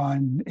doing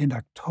one in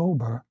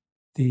October.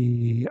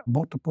 The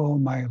Multiple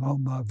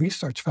Myeloma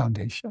Research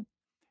Foundation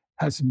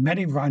has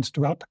many runs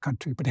throughout the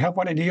country, but they have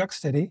one in New York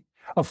City,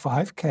 a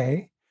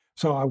 5K.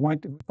 So I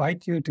want to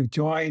invite you to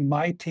join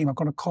my team. I'm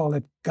going to call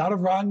it Gotta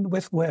Run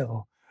with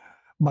Will.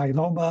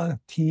 Myeloma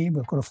team,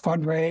 we're going to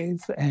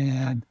fundraise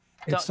and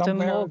Dr.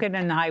 Morgan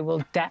and I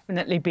will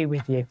definitely be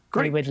with you.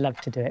 Great. We would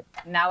love to do it.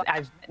 Now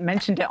I've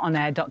mentioned it on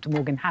air, Dr.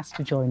 Morgan has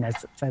to join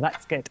us, so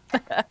that's good.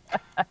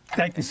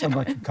 Thank you so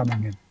much for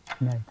coming in.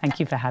 No, thank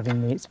you for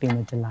having me. It's been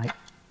a delight.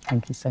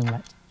 Thank you so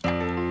much.